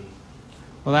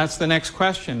 Well, that's the next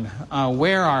question.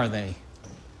 Where are they? It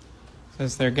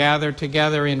says they're gathered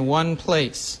together in one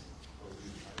place.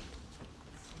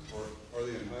 Are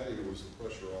they in hiding, or was the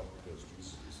pressure off because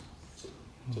Jesus is to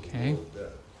the Okay. world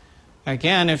dead?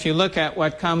 Again, if you look at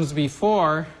what comes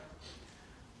before,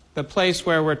 the place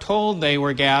where we're told they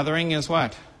were gathering is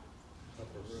what?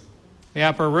 The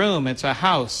upper room. It's a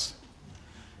house.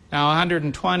 Now,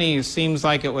 120 seems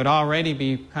like it would already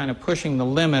be kind of pushing the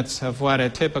limits of what a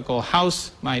typical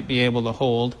house might be able to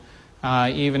hold,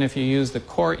 even if you use the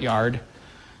courtyard.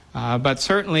 But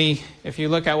certainly, if you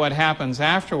look at what happens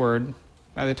afterward,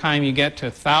 by the time you get to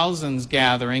thousands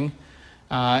gathering,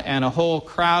 and a whole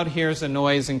crowd hears a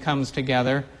noise and comes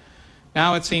together,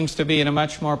 now it seems to be in a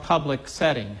much more public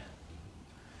setting.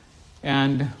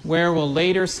 And where will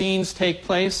later scenes take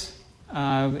place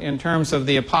in terms of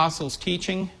the apostles'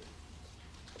 teaching?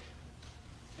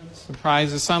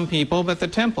 Surprises some people, but the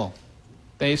temple.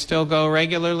 They still go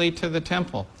regularly to the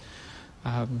temple.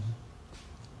 I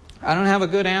don't have a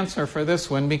good answer for this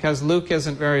one because Luke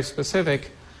isn't very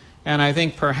specific, and I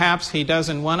think perhaps he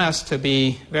doesn't want us to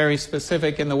be very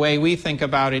specific in the way we think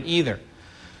about it either.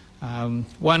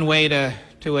 One way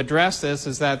to address this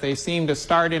is that they seem to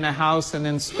start in a house and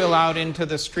then spill out into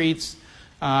the streets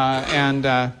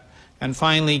and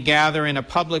finally gather in a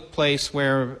public place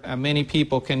where many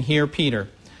people can hear Peter.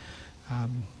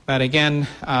 But again,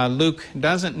 Luke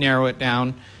doesn't narrow it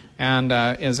down and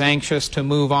is anxious to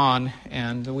move on,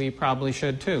 and we probably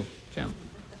should too. Jim?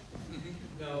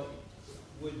 Now,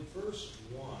 would verse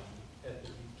 1 at the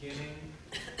beginning,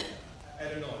 I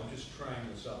don't know, I'm just trying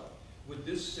this out. Would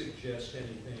this suggest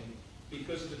anything?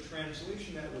 Because the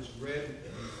translation that was read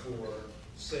before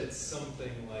said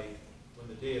something like, when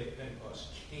the day of Pentecost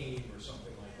came, or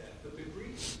something like that. But the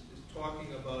Greek is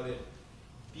talking about it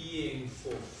being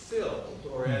fulfilled,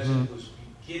 or as it was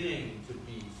beginning to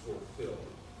be fulfilled.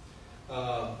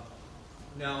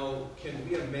 Now, can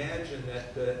we imagine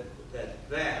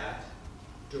that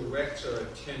directs our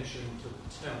attention to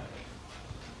the temple?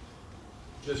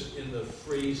 Just in the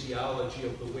phraseology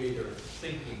of the way they're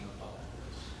thinking about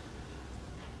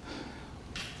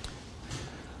this.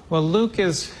 Well, Luke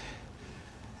is,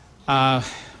 well,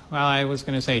 I was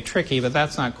going to say tricky, but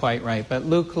that's not quite right. But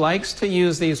Luke likes to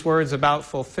use these words about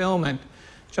fulfillment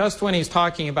just when he's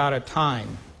talking about a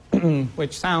time,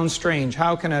 which sounds strange.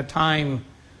 How can a time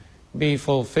be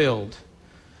fulfilled?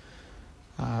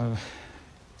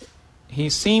 He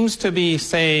seems to be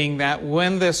saying that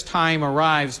when this time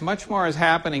arrives, much more is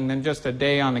happening than just a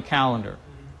day on the calendar.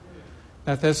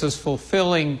 That this is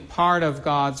fulfilling part of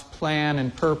God's plan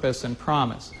and purpose and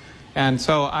promise. And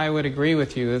so I would agree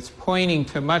with you. It's pointing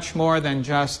to much more than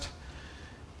just,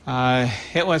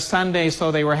 it was Sunday,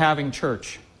 so they were having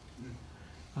church.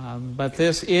 But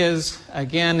this is,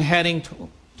 again, heading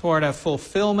toward a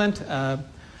fulfillment, a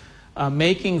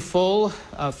making full,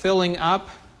 a filling up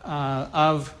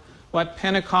of what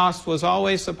Pentecost was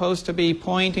always supposed to be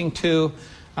pointing to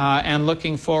and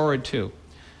looking forward to.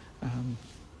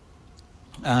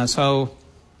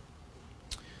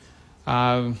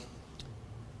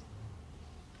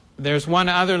 There's one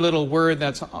other little word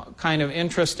that's kind of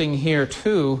interesting here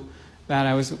too that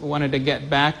I wanted to get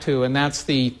back to, and that's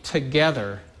the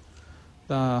together,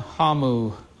 the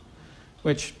hamu,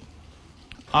 which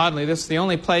oddly, this is the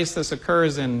only place this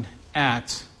occurs in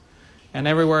Acts, and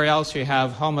everywhere else you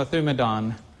have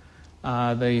homothumadon,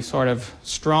 the sort of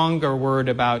stronger word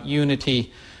about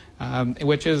unity,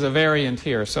 which is a variant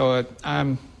here. So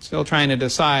I'm still trying to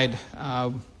decide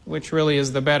which really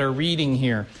is the better reading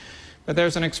here. But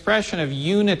there's an expression of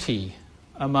unity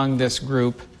among this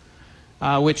group,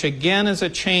 which again is a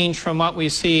change from what we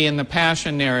see in the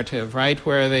Passion narrative, right?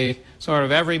 Where they sort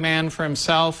of every man for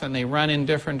himself and they run in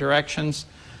different directions.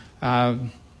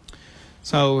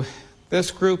 So this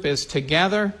group is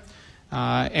together,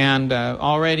 and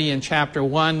already in chapter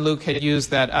 1, Luke had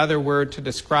used that other word to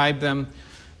describe them.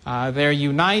 They're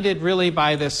united really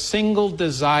by this single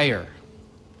desire,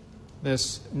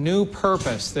 this new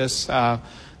purpose,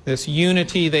 this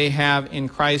unity they have in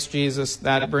Christ Jesus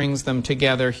that brings them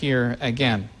together here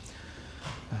again.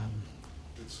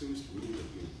 It seems to me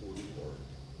that the important part,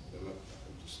 and I'm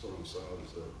just throwing this out,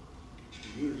 is that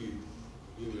the unity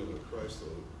under Christ,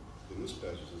 though, in this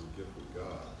passage is a gift from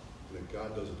God, and that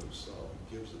God does it himself.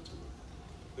 He gives it to them.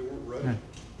 They weren't ready.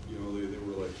 You know, they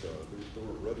were like, they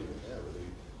weren't ready to have it.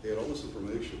 They had all this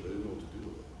information, they didn't know what to do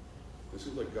with it. It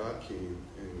seems like God came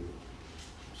and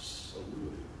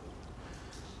illuminated.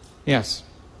 Yes.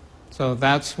 So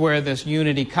that's where this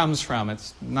unity comes from.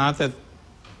 It's not that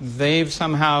they've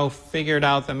somehow figured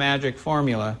out the magic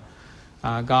formula.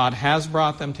 God has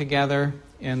brought them together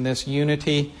in this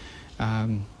unity,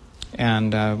 and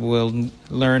we'll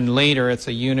learn later it's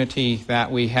a unity that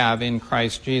we have in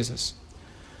Christ Jesus.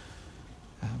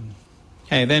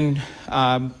 Then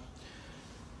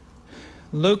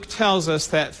Luke tells us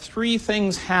that 3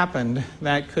 things happened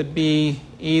that could be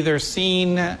either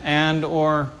seen and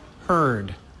or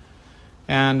heard.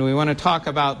 And we want to talk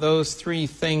about those 3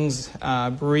 things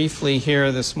briefly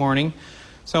here this morning.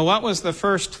 So what was the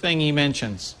first thing he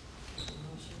mentions?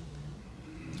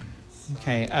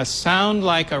 Okay, a sound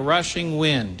like a rushing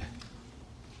wind.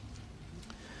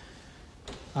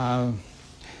 Well,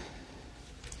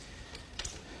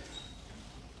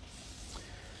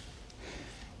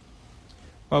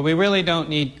 we really don't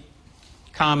need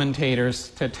commentators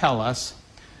to tell us.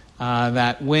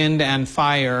 that wind and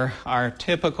fire are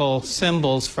typical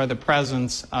symbols for the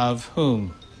presence of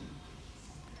whom?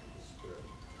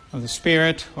 Of the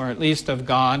Spirit, or at least of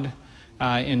God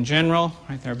in general.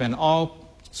 Right? There have been all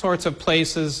sorts of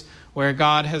places where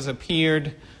God has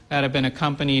appeared that have been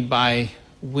accompanied by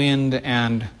wind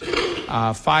and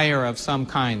fire of some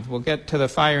kind. We'll get to the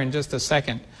fire in just a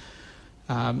second.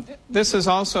 This is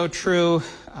also true,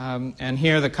 and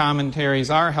here the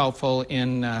commentaries are helpful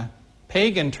in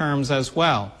pagan terms as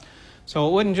well. So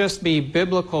it wouldn't just be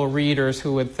biblical readers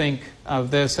who would think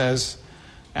of this as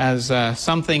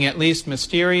something at least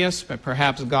mysterious, but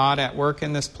perhaps God at work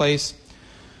in this place.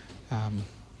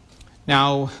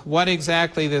 Now, what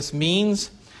exactly this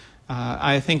means,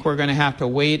 I think we're going to have to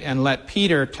wait and let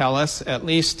Peter tell us, at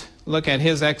least look at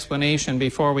his explanation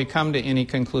before we come to any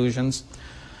conclusions.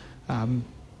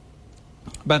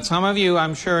 But some of you,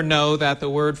 I'm sure, know that the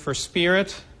word for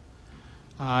spirit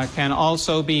can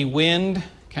also be wind,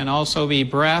 can also be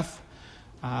breath.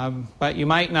 But you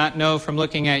might not know from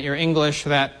looking at your English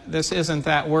that this isn't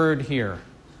that word here.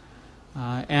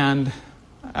 And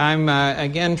I'm,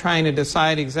 again, trying to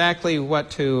decide exactly what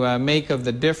to make of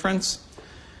the difference.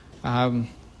 I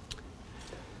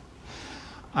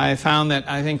found that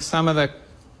I think some of the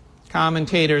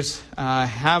commentators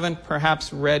haven't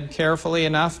perhaps read carefully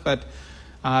enough, but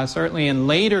certainly in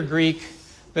later Greek,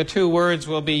 the two words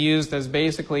will be used as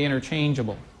basically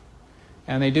interchangeable.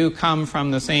 And they do come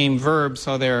from the same verb,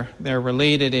 so they're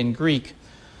related in Greek.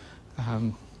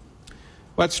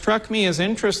 What struck me as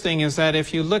interesting is that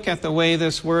if you look at the way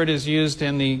this word is used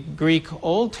in the Greek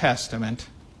Old Testament,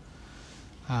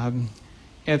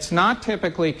 it's not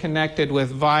typically connected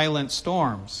with violent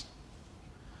storms,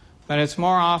 but it's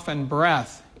more often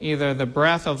breath, either the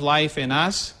breath of life in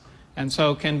us, and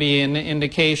so can be an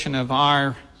indication of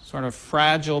our sort of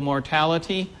fragile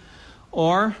mortality,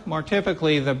 or more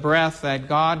typically the breath that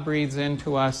God breathes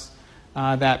into us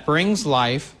that brings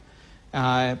life.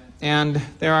 And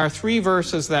there are three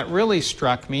verses that really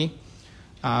struck me.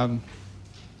 In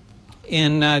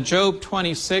Job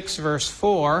 26, verse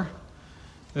 4,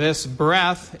 this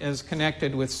breath is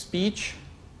connected with speech.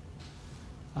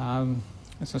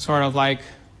 It's a sort of like,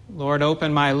 Lord,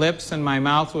 open my lips and my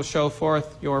mouth will show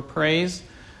forth your praise.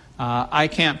 I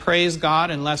can't praise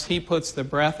God unless He puts the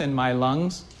breath in my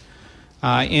lungs.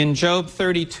 In Job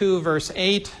 32, verse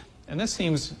 8, and this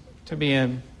seems to be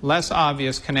a less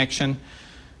obvious connection,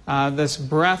 this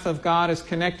breath of God is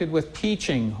connected with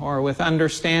teaching or with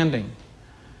understanding.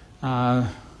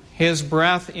 His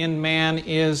breath in man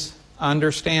is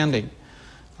understanding.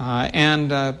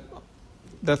 And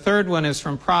the third one is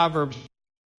from Proverbs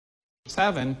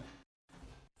 7,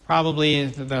 probably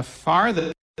the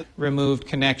farthest removed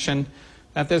connection,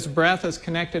 that this breath is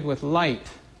connected with light.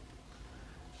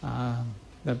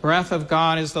 The breath of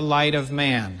God is the light of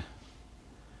man.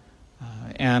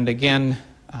 And again,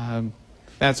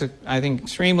 that's, I think,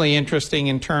 extremely interesting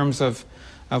in terms of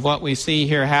what we see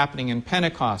here happening in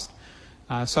Pentecost.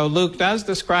 So Luke does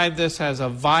describe this as a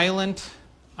violent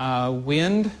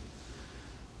wind,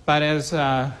 but as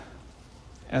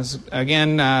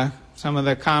again, some of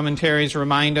the commentaries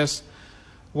remind us,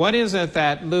 what is it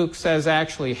that Luke says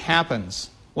actually happens?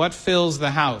 What fills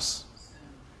the house?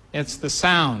 It's the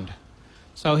sound.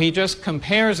 So he just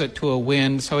compares it to a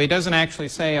wind, so he doesn't actually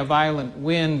say a violent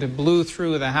wind blew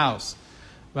through the house.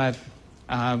 But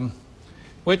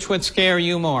which would scare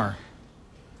you more?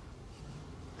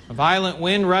 A violent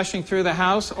wind rushing through the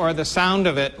house, or the sound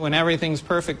of it when everything's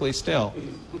perfectly still?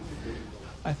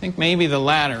 I think maybe the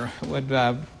latter would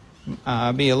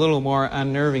be a little more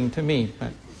unnerving to me.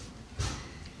 But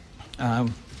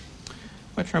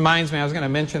which reminds me, I was going to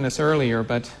mention this earlier,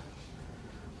 but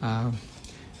I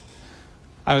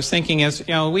was thinking, as you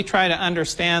know, we try to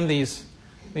understand these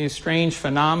strange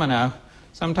phenomena.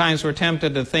 Sometimes we're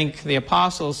tempted to think the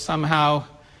apostles somehow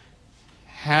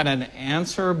had an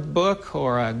answer book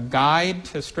or a guide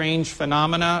to strange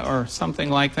phenomena or something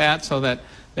like that, so that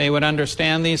they would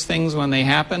understand these things when they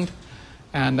happened.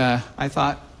 And I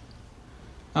thought,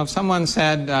 if someone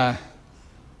said,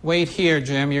 wait here,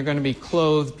 Jim, you're going to be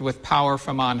clothed with power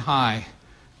from on high,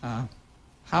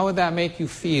 how would that make you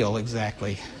feel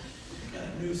exactly? Got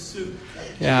a new suit.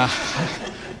 Yeah,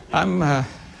 I'm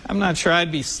not sure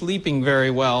I'd be sleeping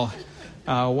very well,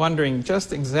 wondering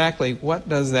just exactly what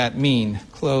does that mean,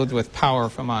 clothed with power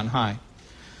from on high.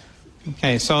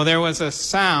 Okay, so there was a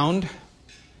sound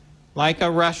like a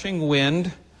rushing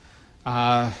wind,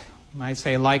 might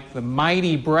say like the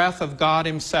mighty breath of God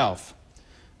Himself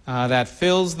that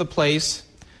fills the place,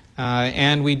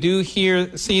 and we do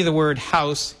see the word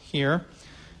house here.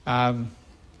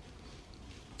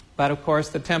 But But of course,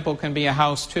 the temple can be a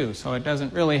house too, so it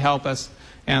doesn't really help us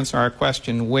answer our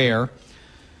question where.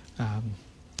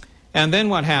 And then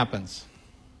what happens?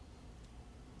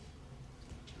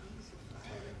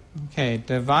 Okay,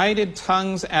 divided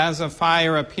tongues as of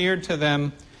fire appeared to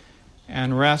them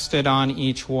and rested on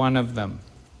each one of them.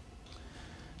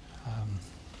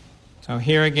 So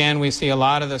here again we see a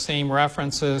lot of the same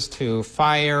references to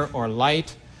fire or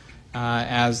light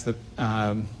as the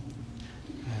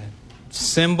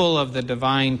symbol of the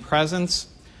divine presence.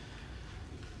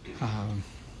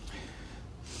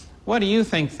 What do you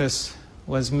think this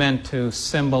was meant to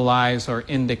symbolize or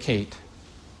indicate?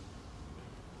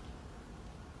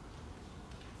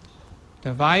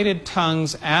 Divided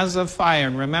tongues as of fire.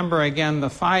 And remember again, the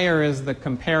fire is the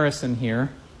comparison here.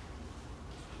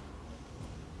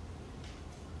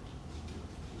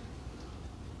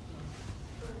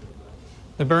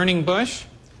 The burning bush.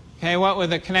 Okay, what would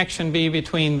the connection be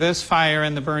between this fire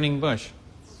and the burning bush? God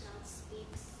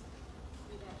speaks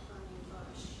through that burning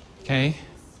bush. Okay. It's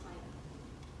like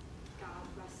God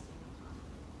resting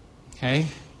upon it. Okay.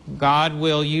 God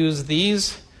will use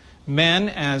these men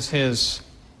as his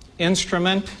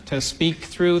instrument to speak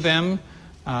through them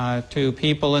to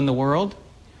people in the world.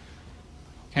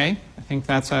 Okay, I think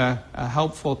that's a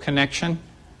helpful connection.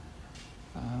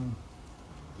 The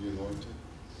anointing.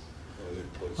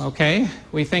 Okay,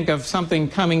 we think of something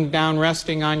coming down,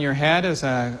 resting on your head as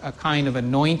a kind of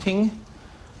anointing. It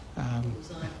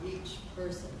was on each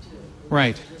person, too. It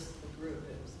Right. wasn't just the group,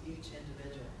 it was each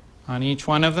individual. On each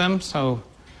one of them. So,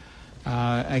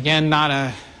 again, not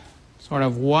a sort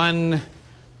of one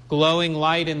glowing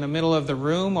light in the middle of the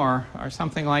room or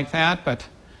something like that, but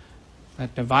a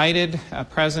divided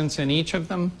presence in each of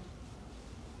them.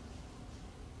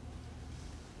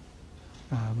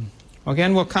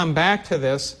 Again, we'll come back to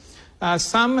this.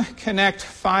 Some connect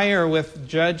fire with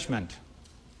judgment.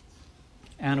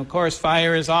 And of course,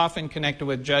 fire is often connected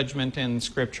with judgment in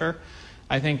Scripture.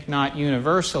 I think not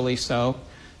universally so.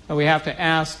 But we have to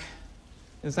ask,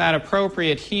 is that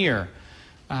appropriate here?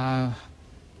 I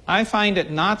find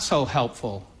it not so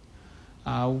helpful.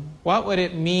 What would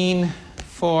it mean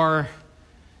for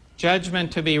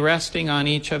judgment to be resting on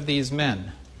each of these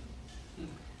men?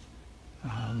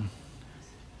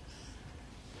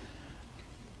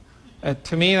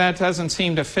 To me, that doesn't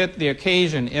seem to fit the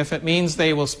occasion. If it means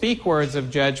they will speak words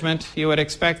of judgment, you would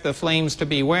expect the flames to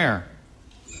be where?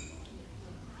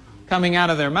 Coming out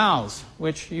of their mouths,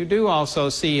 which you do also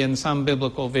see in some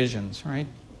biblical visions, right?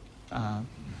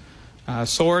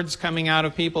 Swords coming out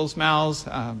of people's mouths,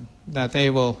 that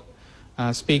they will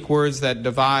speak words that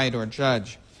divide or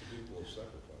judge. People of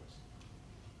sacrifice.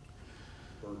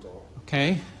 Burnt off.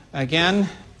 Okay, again,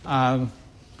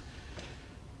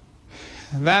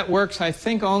 that works, I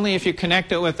think, only if you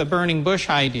connect it with the burning bush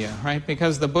idea, right?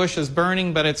 Because the bush is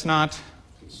burning, but it's not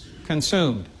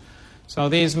consumed. So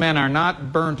these men are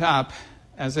not burnt up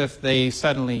as if they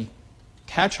suddenly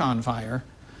catch on fire,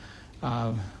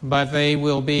 but they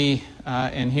will be,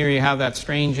 and here you have that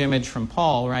strange image from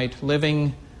Paul, right?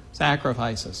 Living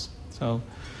sacrifices. So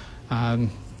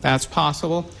that's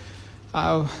possible.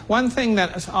 One thing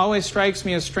that always strikes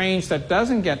me as strange that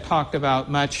doesn't get talked about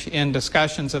much in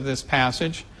discussions of this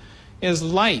passage is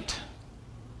light.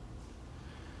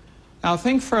 Now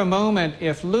think for a moment,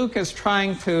 if Luke is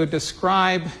trying to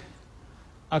describe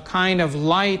a kind of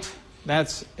light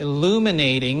that's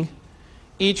illuminating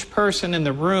each person in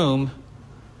the room,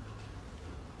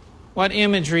 what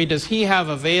imagery does he have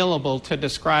available to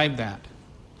describe that?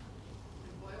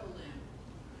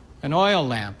 An oil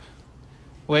lamp.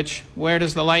 Where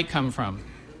does the light come from?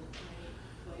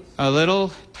 A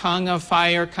little tongue of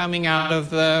fire coming out of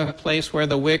the place where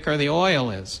the wick or the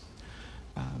oil is.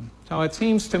 So it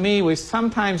seems to me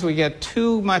sometimes we get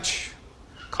too much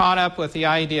caught up with the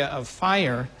idea of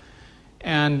fire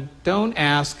and don't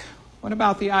ask, what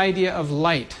about the idea of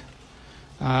light?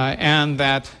 And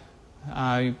that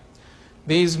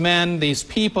these men, these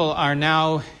people are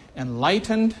now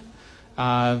enlightened.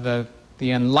 The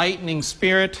enlightening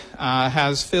spirit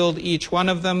has filled each one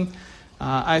of them.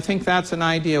 I think that's an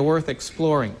idea worth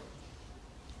exploring.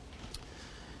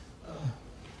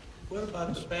 What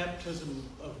about the baptism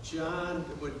of John?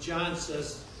 What John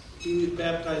says, he was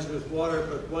baptized with water,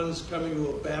 but one's coming who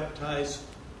will baptize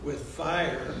with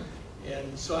fire.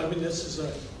 And so, I mean, this is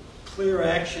a clear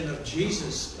action of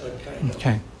Jesus, kind of.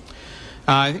 Okay.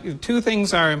 Two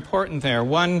things are important there.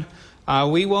 One,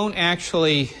 we won't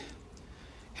actually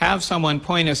have someone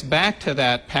point us back to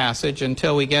that passage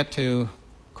until we get to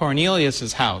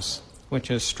Cornelius' house, which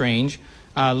is strange.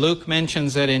 Luke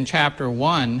mentions it in chapter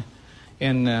 1,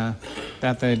 if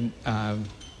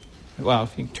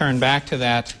you turn back to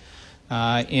that,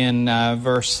 in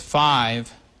verse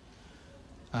 5.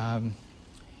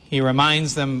 He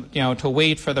reminds them, to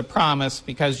wait for the promise,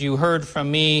 because you heard from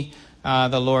me,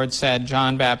 the Lord said,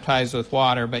 John baptized with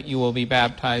water, but you will be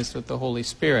baptized with the Holy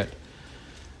Spirit.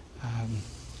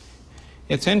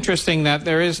 It's interesting that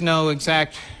there is no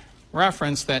exact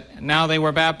reference that now they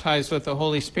were baptized with the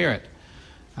Holy Spirit.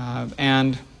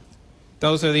 And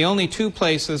those are the only two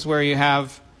places where you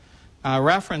have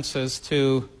references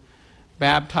to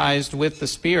baptized with the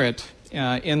Spirit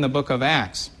in the book of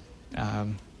Acts.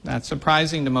 That's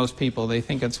surprising to most people. They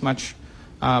think it's much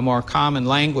more common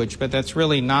language, but that's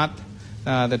really not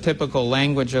the typical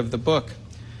language of the book.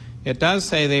 It does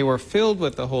say they were filled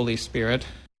with the Holy Spirit,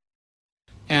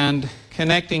 and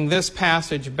connecting this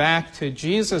passage back to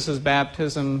Jesus'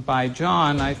 baptism by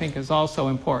John, I think, is also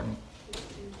important.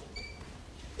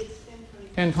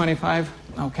 10:25?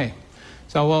 Okay.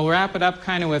 So we'll wrap it up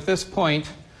kind of with this point.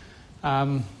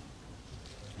 Now,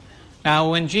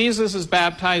 when Jesus is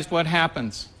baptized, what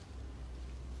happens?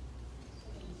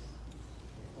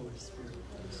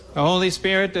 The Holy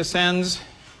Spirit descends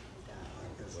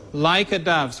like a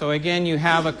dove. So again, you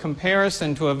have a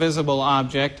comparison to a visible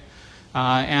object,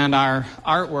 and our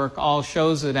artwork all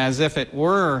shows it as if it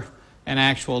were an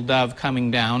actual dove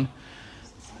coming down.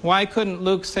 Why couldn't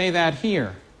Luke say that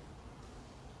here?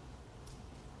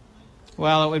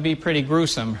 Well, it would be pretty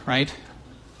gruesome, right?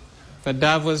 If a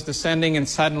dove was descending and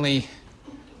suddenly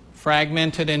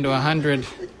fragmented into 100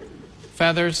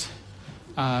 feathers.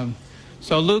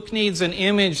 So Luke needs an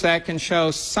image that can show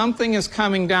something is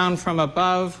coming down from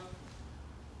above,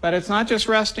 but it's not just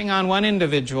resting on one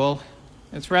individual,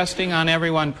 it's resting on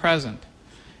everyone present.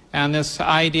 And this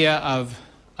idea of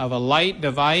a light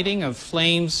dividing, of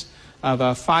flames, of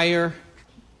a fire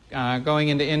going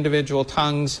into individual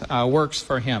tongues works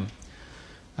for him.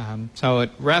 So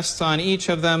it rests on each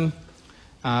of them.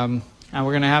 And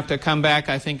we're going to have to come back,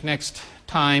 I think, next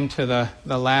time to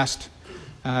the last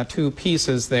two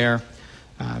pieces there.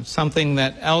 Something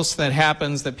else that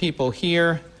happens that people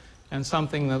hear, and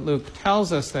something that Luke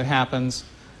tells us that happens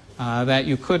that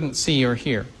you couldn't see or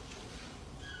hear.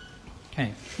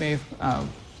 Okay, Dave.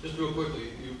 Just real quickly,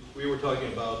 we were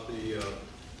talking about the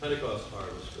Pentecost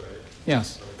harvest, right?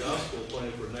 Yes. Our gospel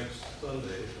plan for next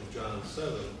Sunday from John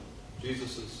 7,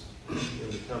 Jesus is in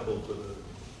the temple for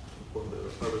the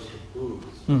harvest of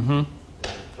booths. Mm-hmm. And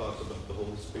it talks about the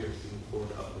Holy Spirit being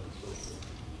poured out and so forth.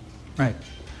 Right.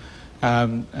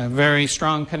 A very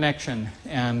strong connection.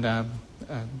 And,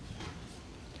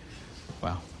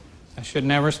 well, I should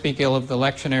never speak ill of the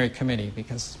lectionary committee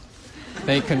because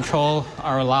they control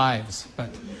our lives.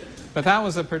 But that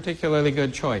was a particularly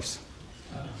good choice.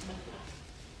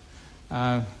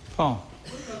 Paul.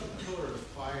 What about the pillar of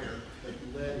fire that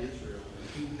led Israel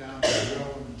and came down to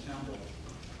dwell in the temple?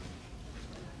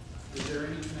 Is there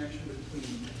any connection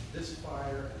between this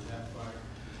fire and that fire?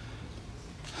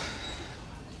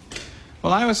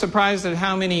 Well, I was surprised at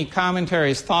how many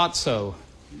commentaries thought so.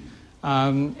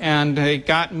 And it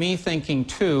got me thinking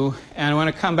too, and I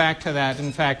want to come back to that,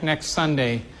 in fact, next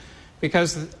Sunday,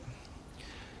 because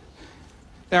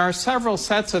there are several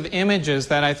sets of images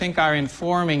that I think are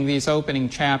informing these opening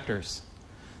chapters.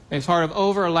 They sort of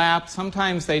overlap,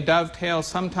 sometimes they dovetail,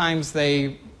 sometimes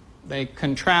they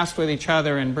contrast with each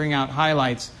other and bring out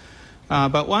highlights.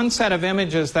 But one set of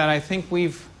images that I think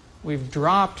we've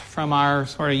dropped from our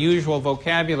sort of usual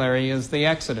vocabulary is the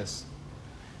Exodus,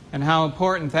 and how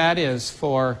important that is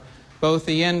for both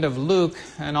the end of Luke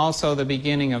and also the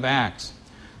beginning of Acts.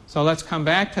 So let's come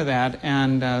back to that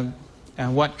and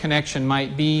what connection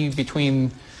might be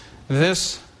between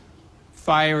this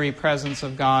fiery presence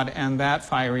of God and that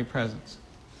fiery presence.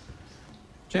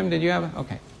 Jim, did you have it?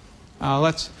 Okay.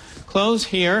 Let's close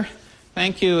here.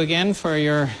 Thank you again for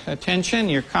your attention,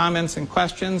 your comments and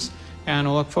questions, and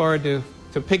we'll look forward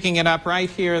to picking it up right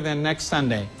here then next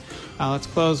Sunday. Let's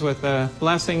close with a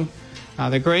blessing.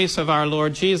 The grace of our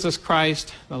Lord Jesus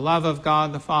Christ, the love of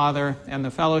God the Father, and the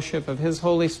fellowship of His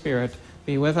Holy Spirit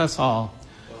be with us all.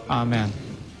 Amen.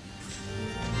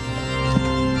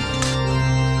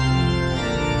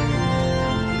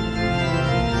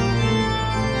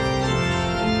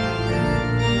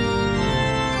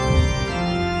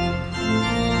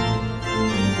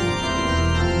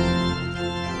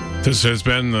 This has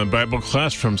been the Bible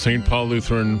class from St. Paul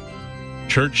Lutheran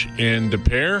Church in De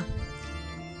Pere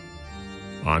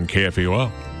on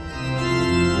KFUO.